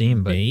gonna do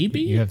Steam, but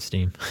Maybe? you have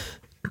Steam.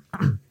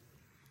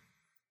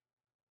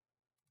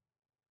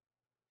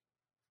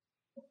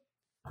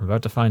 I'm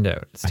about to find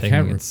out. It's I taking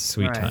can't its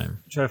sweet All right.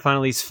 time. Try to find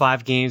at least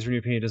 5 games where your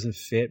opinion doesn't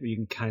fit, but you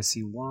can kind of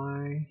see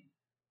why.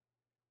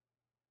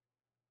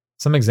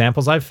 Some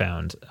examples I've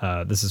found.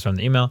 This is from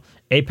the email: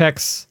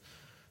 Apex,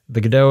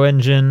 the Godot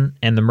engine,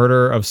 and the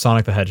murder of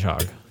Sonic the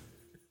Hedgehog.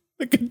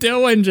 The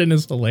Godot engine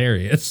is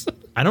hilarious.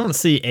 I don't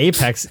see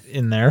Apex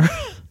in there.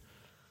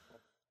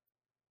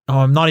 Oh,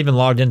 I'm not even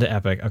logged into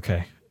Epic.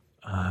 Okay.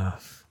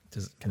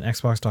 Can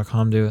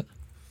Xbox.com do it?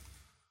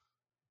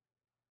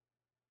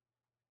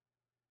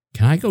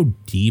 Can I go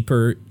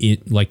deeper?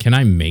 Can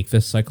I make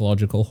this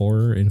psychological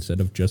horror instead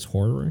of just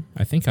horror?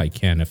 I think I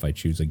can if I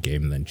choose a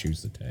game and then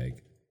choose the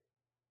tag.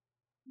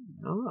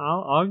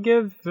 I'll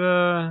give.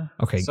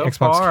 Okay, so Xbox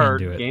far,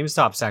 can do it.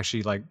 GameStop's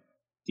actually like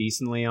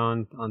decently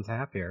on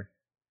tap here.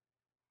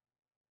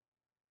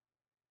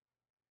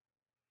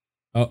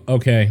 Oh,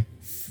 okay.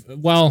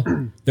 Well,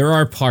 there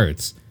are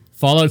parts.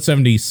 Fallout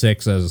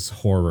 76 as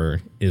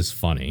horror is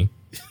funny.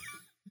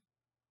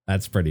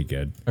 That's pretty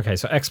good. Okay,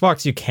 so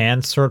Xbox you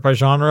can sort by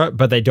genre,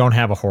 but they don't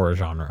have a horror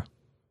genre.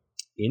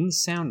 In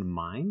Sound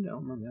Mind? I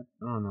don't remember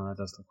that. Oh no, that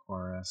does look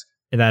horror-esque.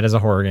 That is a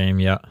horror game,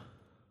 yeah.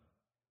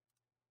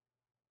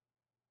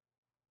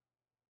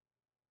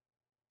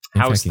 I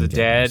think I House can of the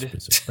get more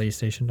Dead. specific.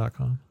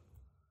 PlayStation.com.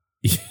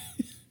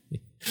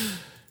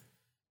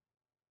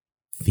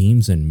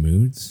 Themes and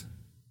moods?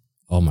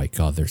 Oh my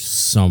god, there's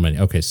so many.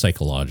 Okay,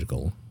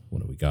 psychological.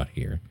 What do we got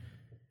here?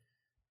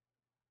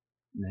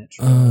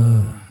 Metro,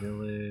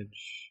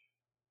 Village,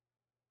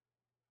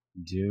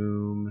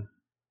 Doom.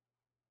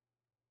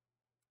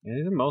 Yeah,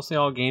 these are mostly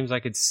all games I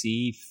could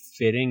see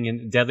fitting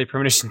in. Deadly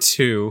Premonition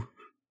 2.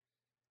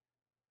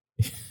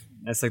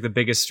 That's like the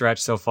biggest stretch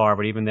so far,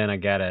 but even then I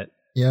get it.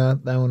 Yeah,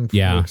 that one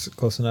Yeah. works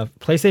close enough.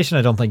 PlayStation,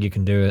 I don't think you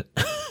can do it.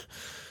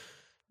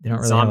 They don't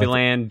really have, like,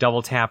 Zombieland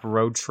Double Tap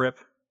Road Trip.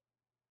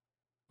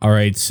 All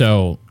right,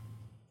 so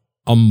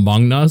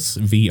Among Us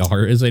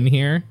VR is in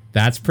here.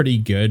 That's pretty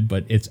good,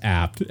 but it's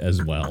apt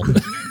as well.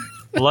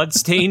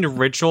 Bloodstained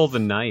Ritual of the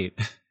Night.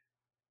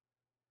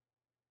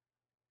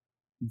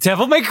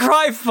 Devil May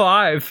Cry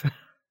 5.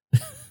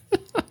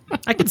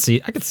 I could see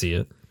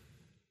it.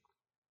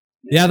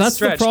 Yeah, that's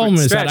the problem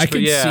is that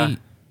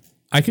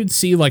I could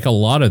see like a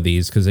lot of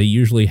these because they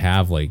usually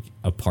have like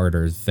a part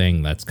or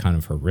thing that's kind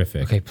of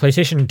horrific. Okay,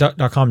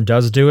 PlayStation.com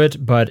does do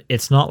it, but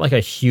it's not like a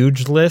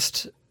huge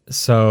list,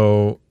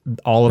 so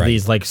all of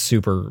these like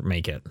super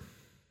make it.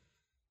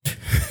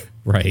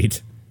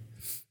 Right.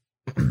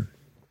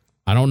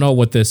 I don't know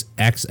what this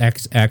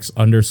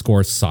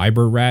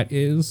XXX_cyber rat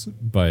is,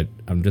 but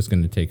I'm just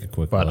going to take a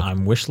quick look. But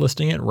I'm wish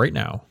listing it right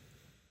now.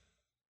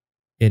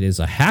 It is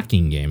a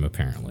hacking game,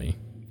 apparently.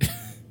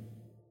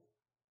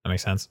 That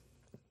makes sense.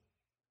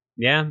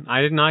 Yeah,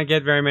 I did not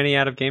get very many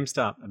out of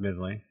GameStop,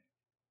 admittedly.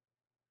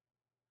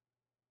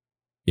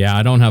 Yeah,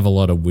 I don't have a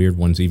lot of weird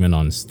ones even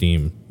on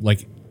Steam.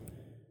 Like,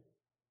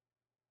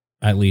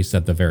 at least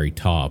at the very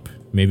top.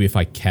 Maybe if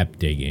I kept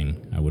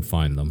digging, I would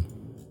find them.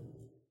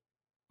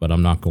 But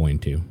I'm not going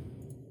to.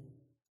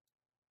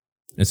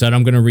 Instead,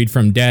 I'm going to read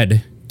from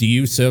Dead. Do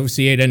you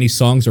associate any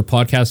songs or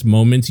podcast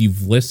moments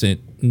you've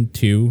listened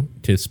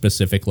to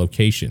specific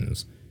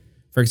locations?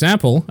 For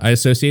example, I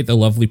associate the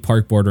lovely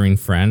park bordering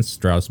France,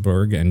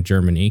 Strasbourg, and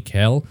Germany,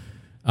 Kiel,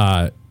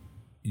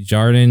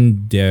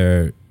 Jardin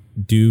du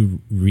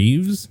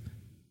Rives,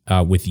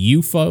 with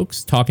you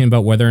folks talking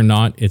about whether or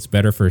not it's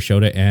better for a show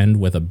to end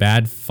with a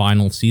bad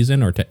final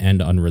season or to end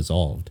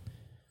unresolved.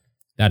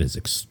 That is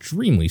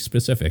extremely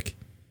specific.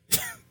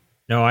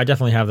 No, I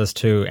definitely have this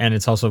too. And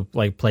it's also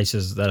like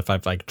places that if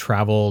I've like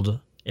traveled,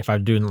 if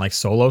I'm doing like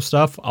solo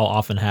stuff, I'll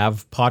often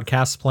have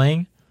podcasts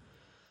playing.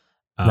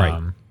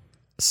 Right.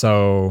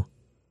 So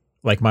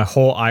like my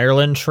whole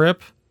Ireland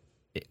trip,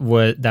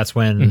 that's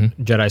when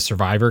Jedi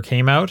Survivor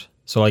came out.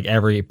 So like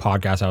every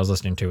podcast I was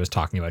listening to was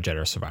talking about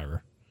Jedi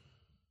Survivor.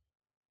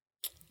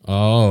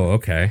 Oh,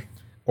 okay.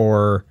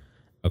 Or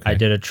I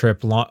did a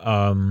trip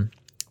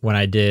when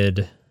I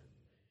did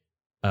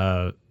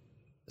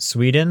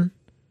Sweden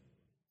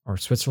or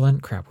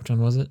Switzerland. Crap, which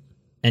one was it?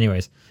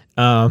 Anyways,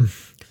 and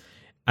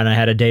I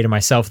had a day to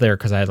myself there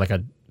because I had like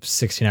a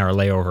 16-hour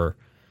layover.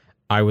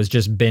 I was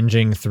just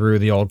binging through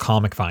the old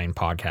Comic Vine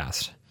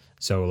podcast.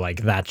 So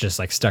like that just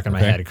like stuck in my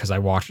head because I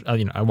walked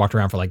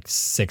around for like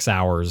 6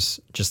 hours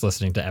just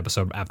listening to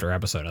episode after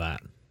episode of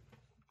that.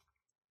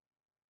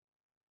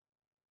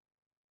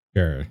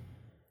 Sure.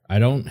 I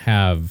don't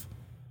have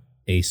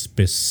a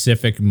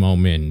specific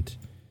moment,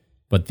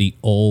 but the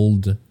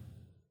old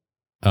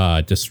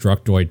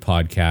Destructoid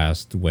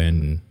podcast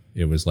when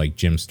it was like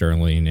Jim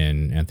Sterling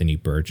and Anthony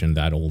Birch and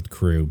that old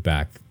crew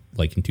back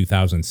like in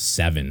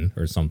 2007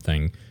 or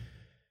something.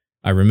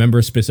 I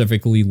remember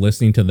specifically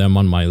listening to them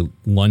on my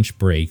lunch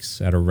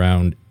breaks at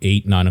around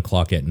 8-9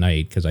 o'clock at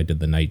night because I did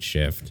the night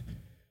shift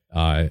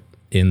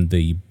in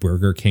the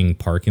Burger King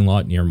parking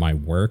lot near my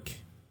work,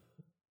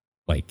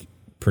 like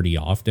pretty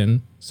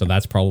often. So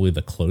that's probably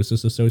the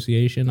closest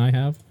association I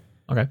have.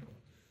 Okay.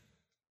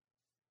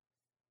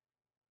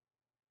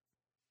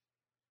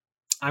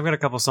 I've got a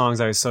couple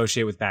songs I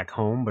associate with back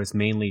home, but it's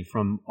mainly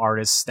from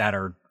artists that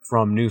are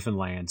from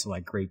Newfoundland, so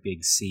like Great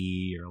Big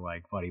Sea or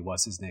like Buddy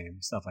What's His Name,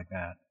 stuff like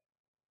that.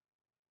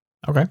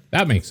 Okay.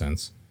 That makes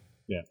sense.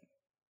 Yeah.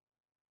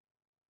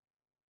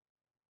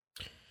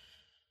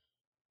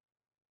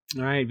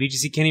 All right,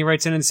 VGC Kenny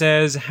writes in and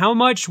says, how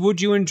much would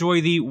you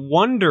enjoy the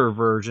Wonder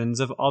versions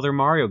of other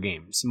Mario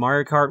games?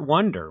 Mario Kart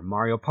Wonder,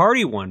 Mario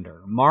Party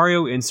Wonder,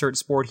 Mario Insert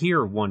Sport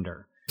Here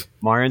Wonder,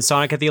 Mario and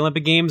Sonic at the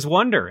Olympic Games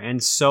Wonder,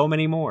 and so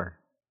many more.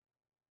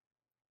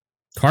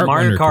 Mario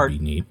Wonder could be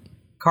neat.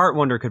 Kart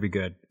Wonder could be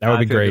good. That would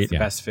be great. The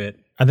best fit.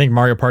 I think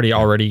Mario Party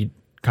already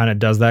kind of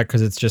does that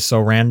because it's just so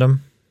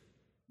random.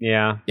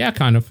 Yeah. Yeah,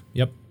 kind of.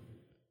 Yep.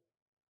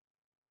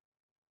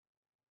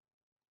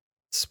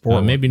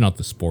 Sport. Maybe not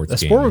the sports The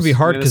games. sport would be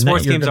hard because the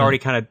sports games already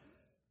kind of.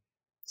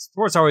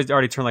 Sports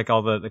already turn like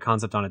all the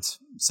concept on its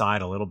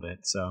side a little bit.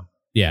 So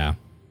yeah.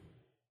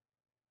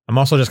 I'm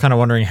also just kind of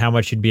wondering how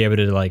much you'd be able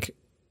to like.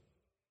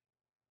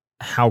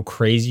 How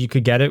crazy you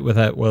could get it with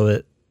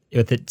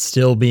it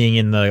still being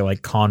in the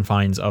like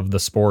confines of the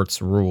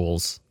sports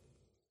rules.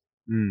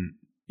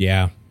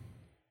 Yeah.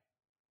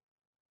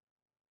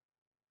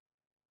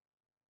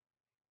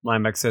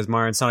 Lineback says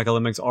Mario and Sonic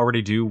Olympics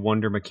already do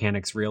Wonder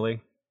mechanics,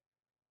 really?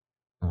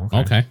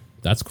 Okay.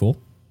 That's cool.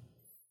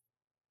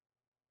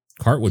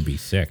 Kart would be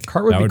sick.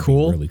 Kart would be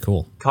cool. Really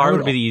cool. Kart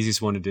would be the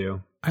easiest one to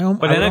do. But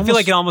then I feel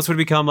like it almost would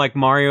become like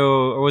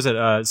Mario, or was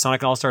it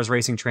Sonic All-Stars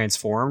Racing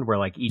Transformed, where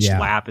like each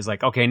lap is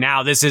like, okay,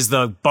 now this is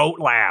the boat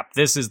lap,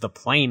 this is the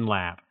plane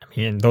lap. I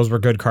mean, those were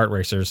good kart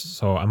racers,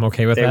 so I'm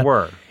okay with that. They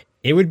were.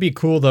 It would be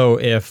cool though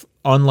if,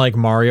 unlike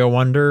Mario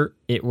Wonder,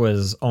 it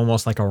was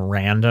almost like a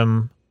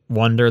random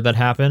wonder that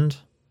happened,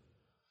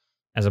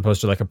 as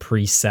opposed to like a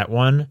preset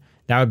one.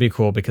 That would be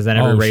cool because then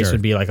every race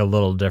would be like a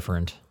little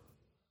different.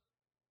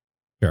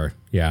 Sure.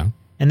 Yeah.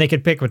 And they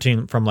could pick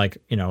from like,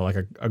 like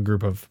a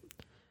group of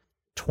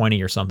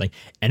 20 or something.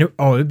 And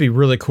it'd be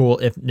really cool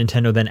if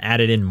Nintendo then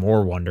added in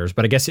more wonders.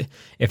 But I guess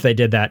if they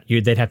did that,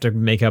 they'd have to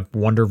make up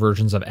wonder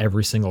versions of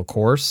every single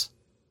course.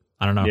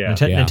 I don't know. Yeah.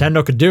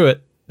 Nintendo could do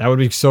it. That would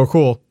be so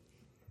cool.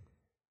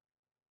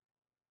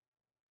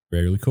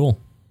 Really cool.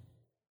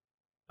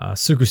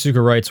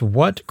 Suku writes,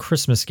 what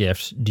Christmas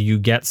gift do you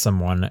get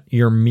someone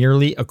you're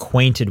merely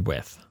acquainted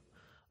with?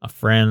 A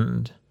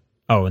friend.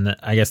 Oh, and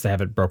I guess they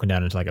have it broken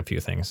down into like a few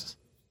things.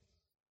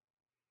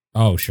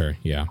 Oh, sure.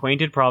 Yeah.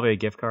 Acquainted, probably a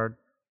gift card.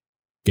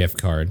 Gift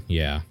card.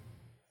 Yeah.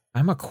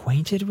 I'm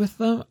acquainted with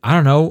them? I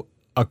don't know.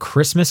 A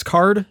Christmas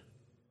card?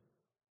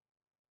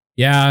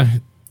 Yeah.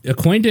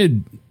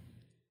 Acquainted,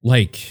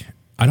 like,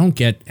 I don't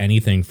get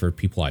anything for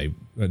people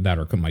that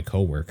are my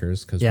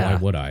coworkers, because why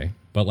would I?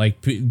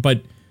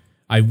 But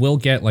I will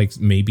get like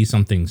maybe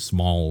something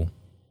small,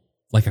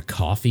 like a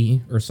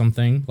coffee or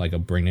something, like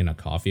bring in a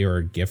coffee, or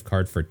a gift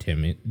card for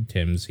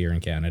Tim's here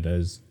in Canada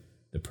is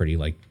the pretty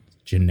like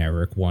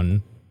generic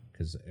one,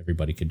 because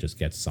everybody could just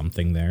get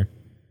something there.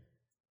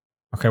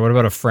 Okay, what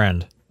about a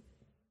friend?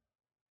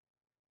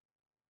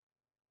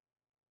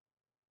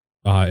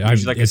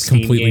 It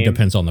completely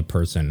depends on the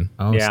person.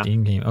 Oh, yeah.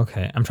 Steam game.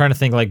 Okay, I'm trying to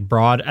think like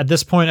broad. At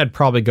this point, I'd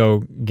probably go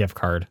gift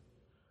card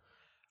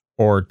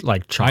or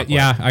like chocolate.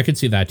 I could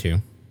see that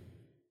too.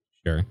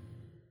 Sure.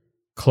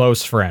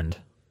 Close friend.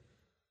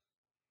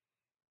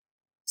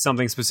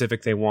 Something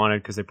specific they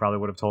wanted, because they probably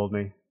would have told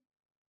me.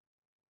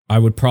 I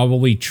would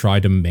probably try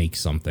to make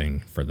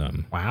something for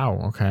them.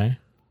 Wow. Okay.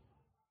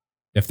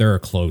 If they're a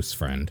close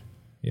friend.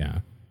 Yeah.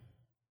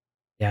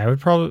 Yeah, I would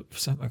probably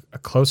a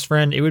close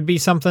friend. It would be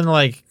something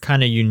like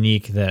kind of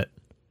unique that,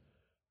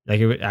 like,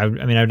 it would, I would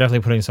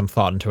definitely put in some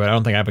thought into it. I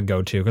don't think I would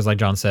go to, because like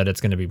John said,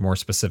 it's going to be more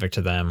specific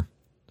to them.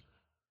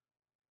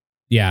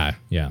 Yeah.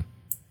 Yeah.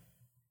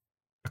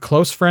 A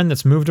close friend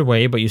that's moved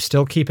away, but you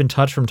still keep in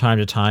touch from time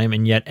to time,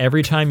 and yet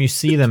every time you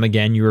see them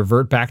again, you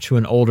revert back to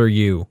an older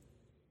you.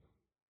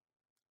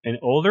 An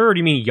older, or do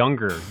you mean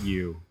younger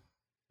you?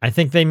 I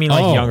think they mean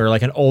like younger,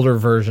 like an older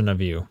version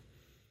of you.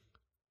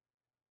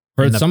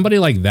 For somebody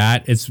like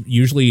that, it's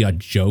usually a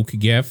joke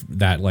gift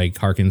that like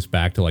harkens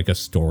back to like a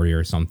story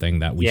or something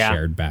that we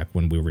shared back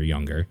when we were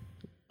younger.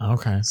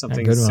 Okay.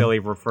 Something silly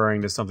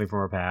referring to something from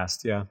our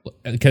past. Yeah.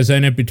 Because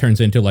then it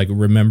turns into like,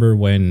 remember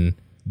when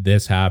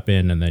this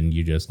happened, and then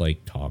you just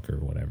like talk or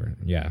whatever.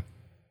 Yeah.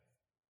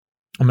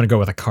 I'm going to go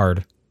with a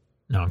card.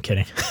 No, I'm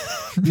kidding.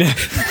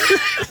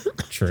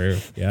 True.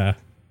 Yeah.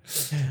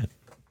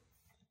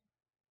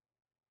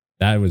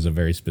 That was a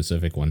very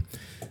specific one.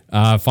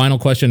 Final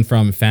question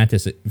from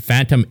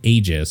Phantom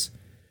Aegis.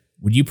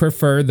 Would you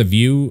prefer the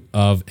view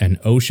of an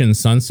ocean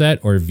sunset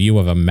or view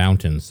of a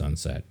mountain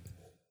sunset?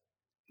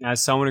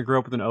 As someone who grew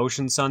up with an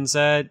ocean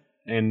sunset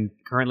and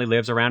currently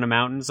lives around a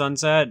mountain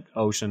sunset,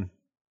 ocean.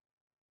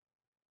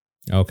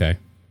 Okay.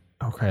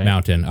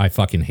 Mountain. I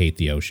fucking hate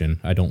the ocean.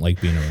 I don't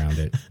like being around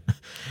it.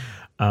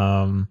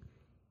 I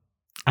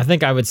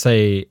think I would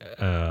say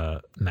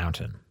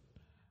mountain.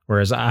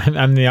 Whereas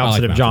I'm the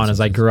opposite of John, as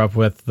I grew up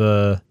with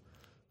the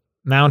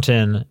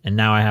mountain and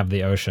now I have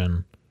the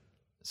ocean.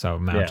 So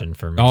mountain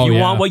for me. Oh,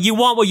 you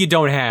want what you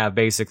don't have,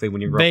 basically,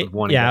 when you grow up with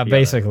one. Yeah,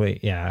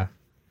 basically, yeah.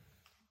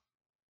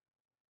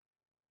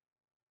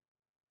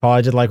 Paul,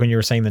 I did like when you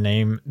were saying the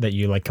name that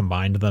you like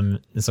combined them.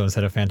 So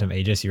instead of Phantom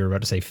Aegis, you were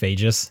about to say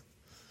Phagus.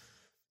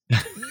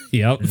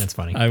 Yep. And that's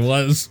funny. I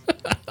was.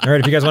 All right.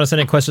 If you guys want to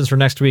send in questions for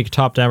next week,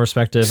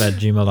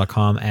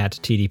 topdownperspective@gmail.com, at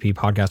TDP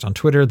Podcast on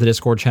Twitter, the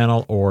Discord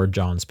channel, or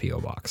John's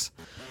P.O. Box.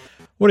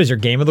 What is your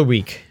game of the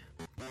week?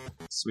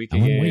 Sweet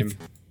game. Wake.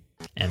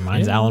 And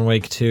mine's Alan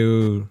Wake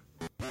 2.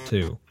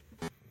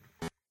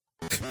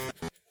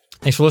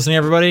 Thanks for listening,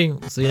 everybody.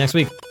 We'll see you next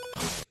week.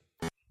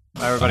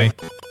 Bye, everybody.